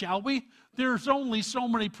English, shall we? There's only so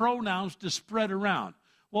many pronouns to spread around.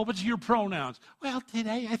 Well, what's your pronouns? Well,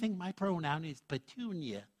 today I think my pronoun is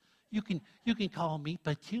Petunia. You can call me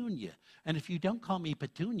Petunia. And if you don't call me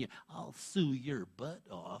Petunia, I'll sue your butt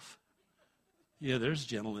off. Yeah, there's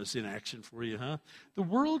gentleness in action for you, huh? The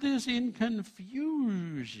world is in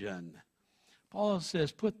confusion. Paul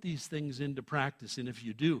says, put these things into practice, and if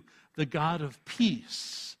you do, the God of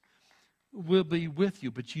peace will be with you.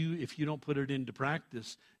 But if you don't put it into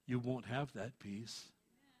practice, you won't have that peace.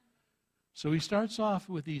 So he starts off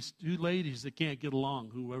with these two ladies that can't get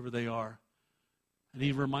along, whoever they are. And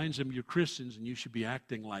he reminds them, you're Christians and you should be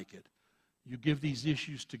acting like it. You give these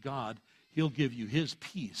issues to God, he'll give you his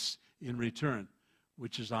peace in return,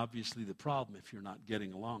 which is obviously the problem if you're not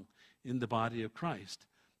getting along in the body of Christ.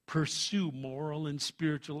 Pursue moral and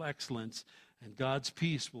spiritual excellence, and God's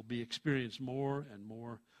peace will be experienced more and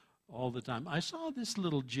more all the time. I saw this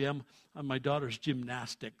little gem on my daughter's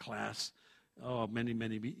gymnastic class many,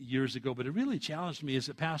 many years ago, but it really challenged me as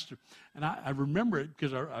a pastor. And I remember it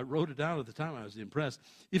because I wrote it down at the time. I was impressed.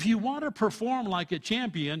 If you want to perform like a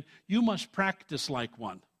champion, you must practice like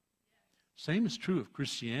one. Same is true of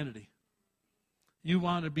Christianity. You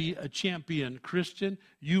want to be a champion Christian,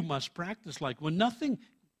 you must practice like one.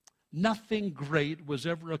 Nothing great was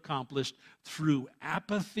ever accomplished through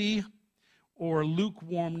apathy or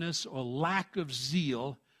lukewarmness or lack of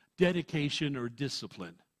zeal, dedication, or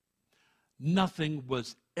discipline. Nothing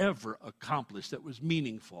was ever accomplished that was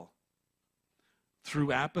meaningful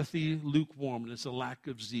through apathy, lukewarmness, a lack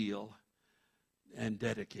of zeal, and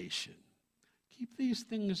dedication. Keep these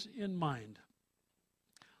things in mind.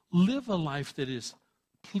 Live a life that is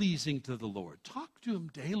pleasing to the Lord. Talk to him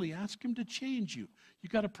daily. Ask him to change you. You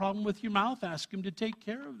got a problem with your mouth? Ask him to take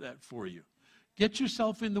care of that for you. Get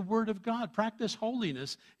yourself in the Word of God. Practice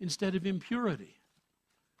holiness instead of impurity.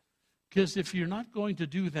 Because if you're not going to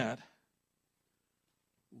do that,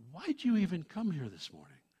 why'd you even come here this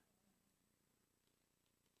morning?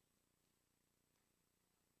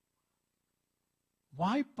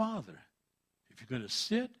 Why bother if you're going to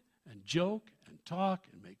sit and joke and talk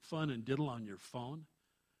and make fun and diddle on your phone?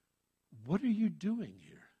 What are you doing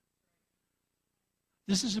here?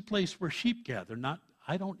 This is a place where sheep gather.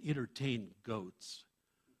 I don't entertain goats.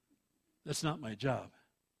 That's not my job.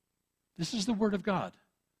 This is the Word of God.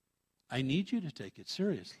 I need you to take it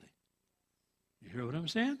seriously. You hear what I'm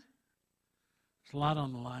saying? There's a lot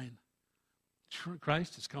on the line.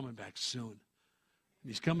 Christ is coming back soon. And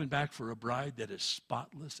he's coming back for a bride that is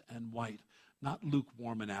spotless and white, not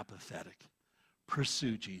lukewarm and apathetic.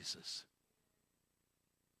 Pursue Jesus.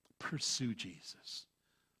 Pursue Jesus.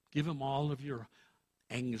 Give him all of your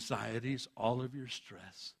anxieties, all of your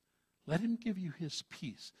stress. Let him give you his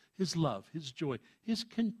peace, his love, his joy, his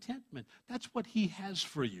contentment. That's what he has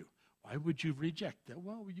for you. Why would you reject that?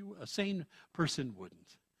 Well, a sane person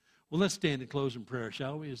wouldn't. Well, let's stand and close in prayer,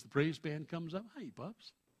 shall we, as the praise band comes up. Hi,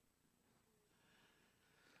 pups.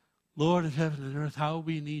 Lord of heaven and earth, how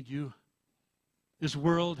we need you. This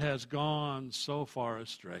world has gone so far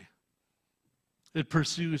astray. It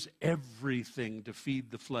pursues everything to feed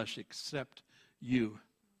the flesh except you.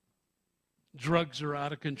 Drugs are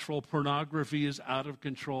out of control. Pornography is out of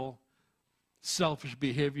control. Selfish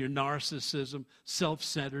behavior, narcissism,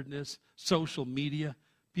 self-centeredness, social media.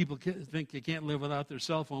 People think they can't live without their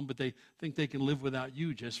cell phone, but they think they can live without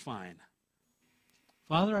you just fine.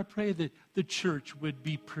 Father, I pray that the church would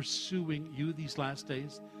be pursuing you these last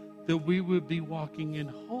days, that we would be walking in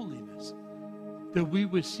holiness, that we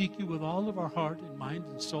would seek you with all of our heart and mind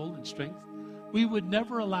and soul and strength. We would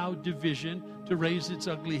never allow division to raise its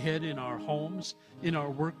ugly head in our homes, in our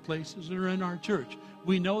workplaces, or in our church.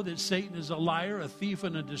 We know that Satan is a liar, a thief,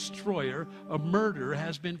 and a destroyer. A murderer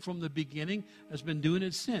has been from the beginning, has been doing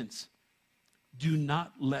it since. Do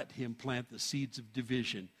not let him plant the seeds of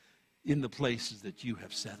division in the places that you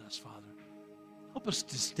have set us, Father. Help us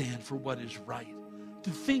to stand for what is right, to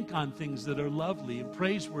think on things that are lovely and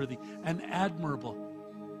praiseworthy and admirable.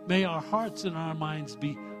 May our hearts and our minds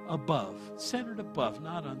be above, centered above,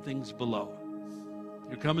 not on things below.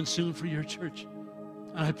 You're coming soon for your church.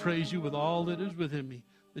 And I praise you with all that is within me,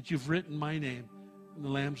 that you've written my name in the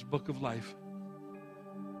Lamb's book of life.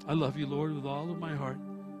 I love you, Lord, with all of my heart,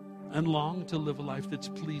 and long to live a life that's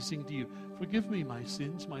pleasing to you. Forgive me my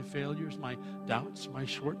sins, my failures, my doubts, my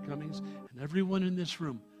shortcomings, and everyone in this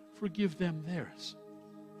room, forgive them theirs.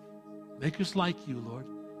 Make us like you, Lord.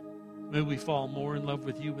 May we fall more in love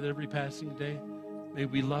with you with every passing day. May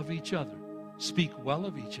we love each other, speak well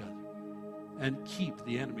of each other, and keep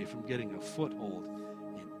the enemy from getting a foothold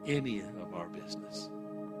in any of our business.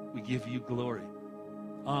 We give you glory,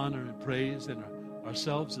 honor, and praise, and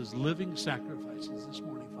ourselves as living sacrifices this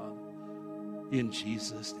morning, Father. In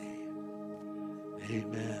Jesus' name,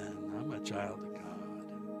 amen. I'm a child of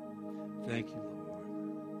God. Thank you, Lord.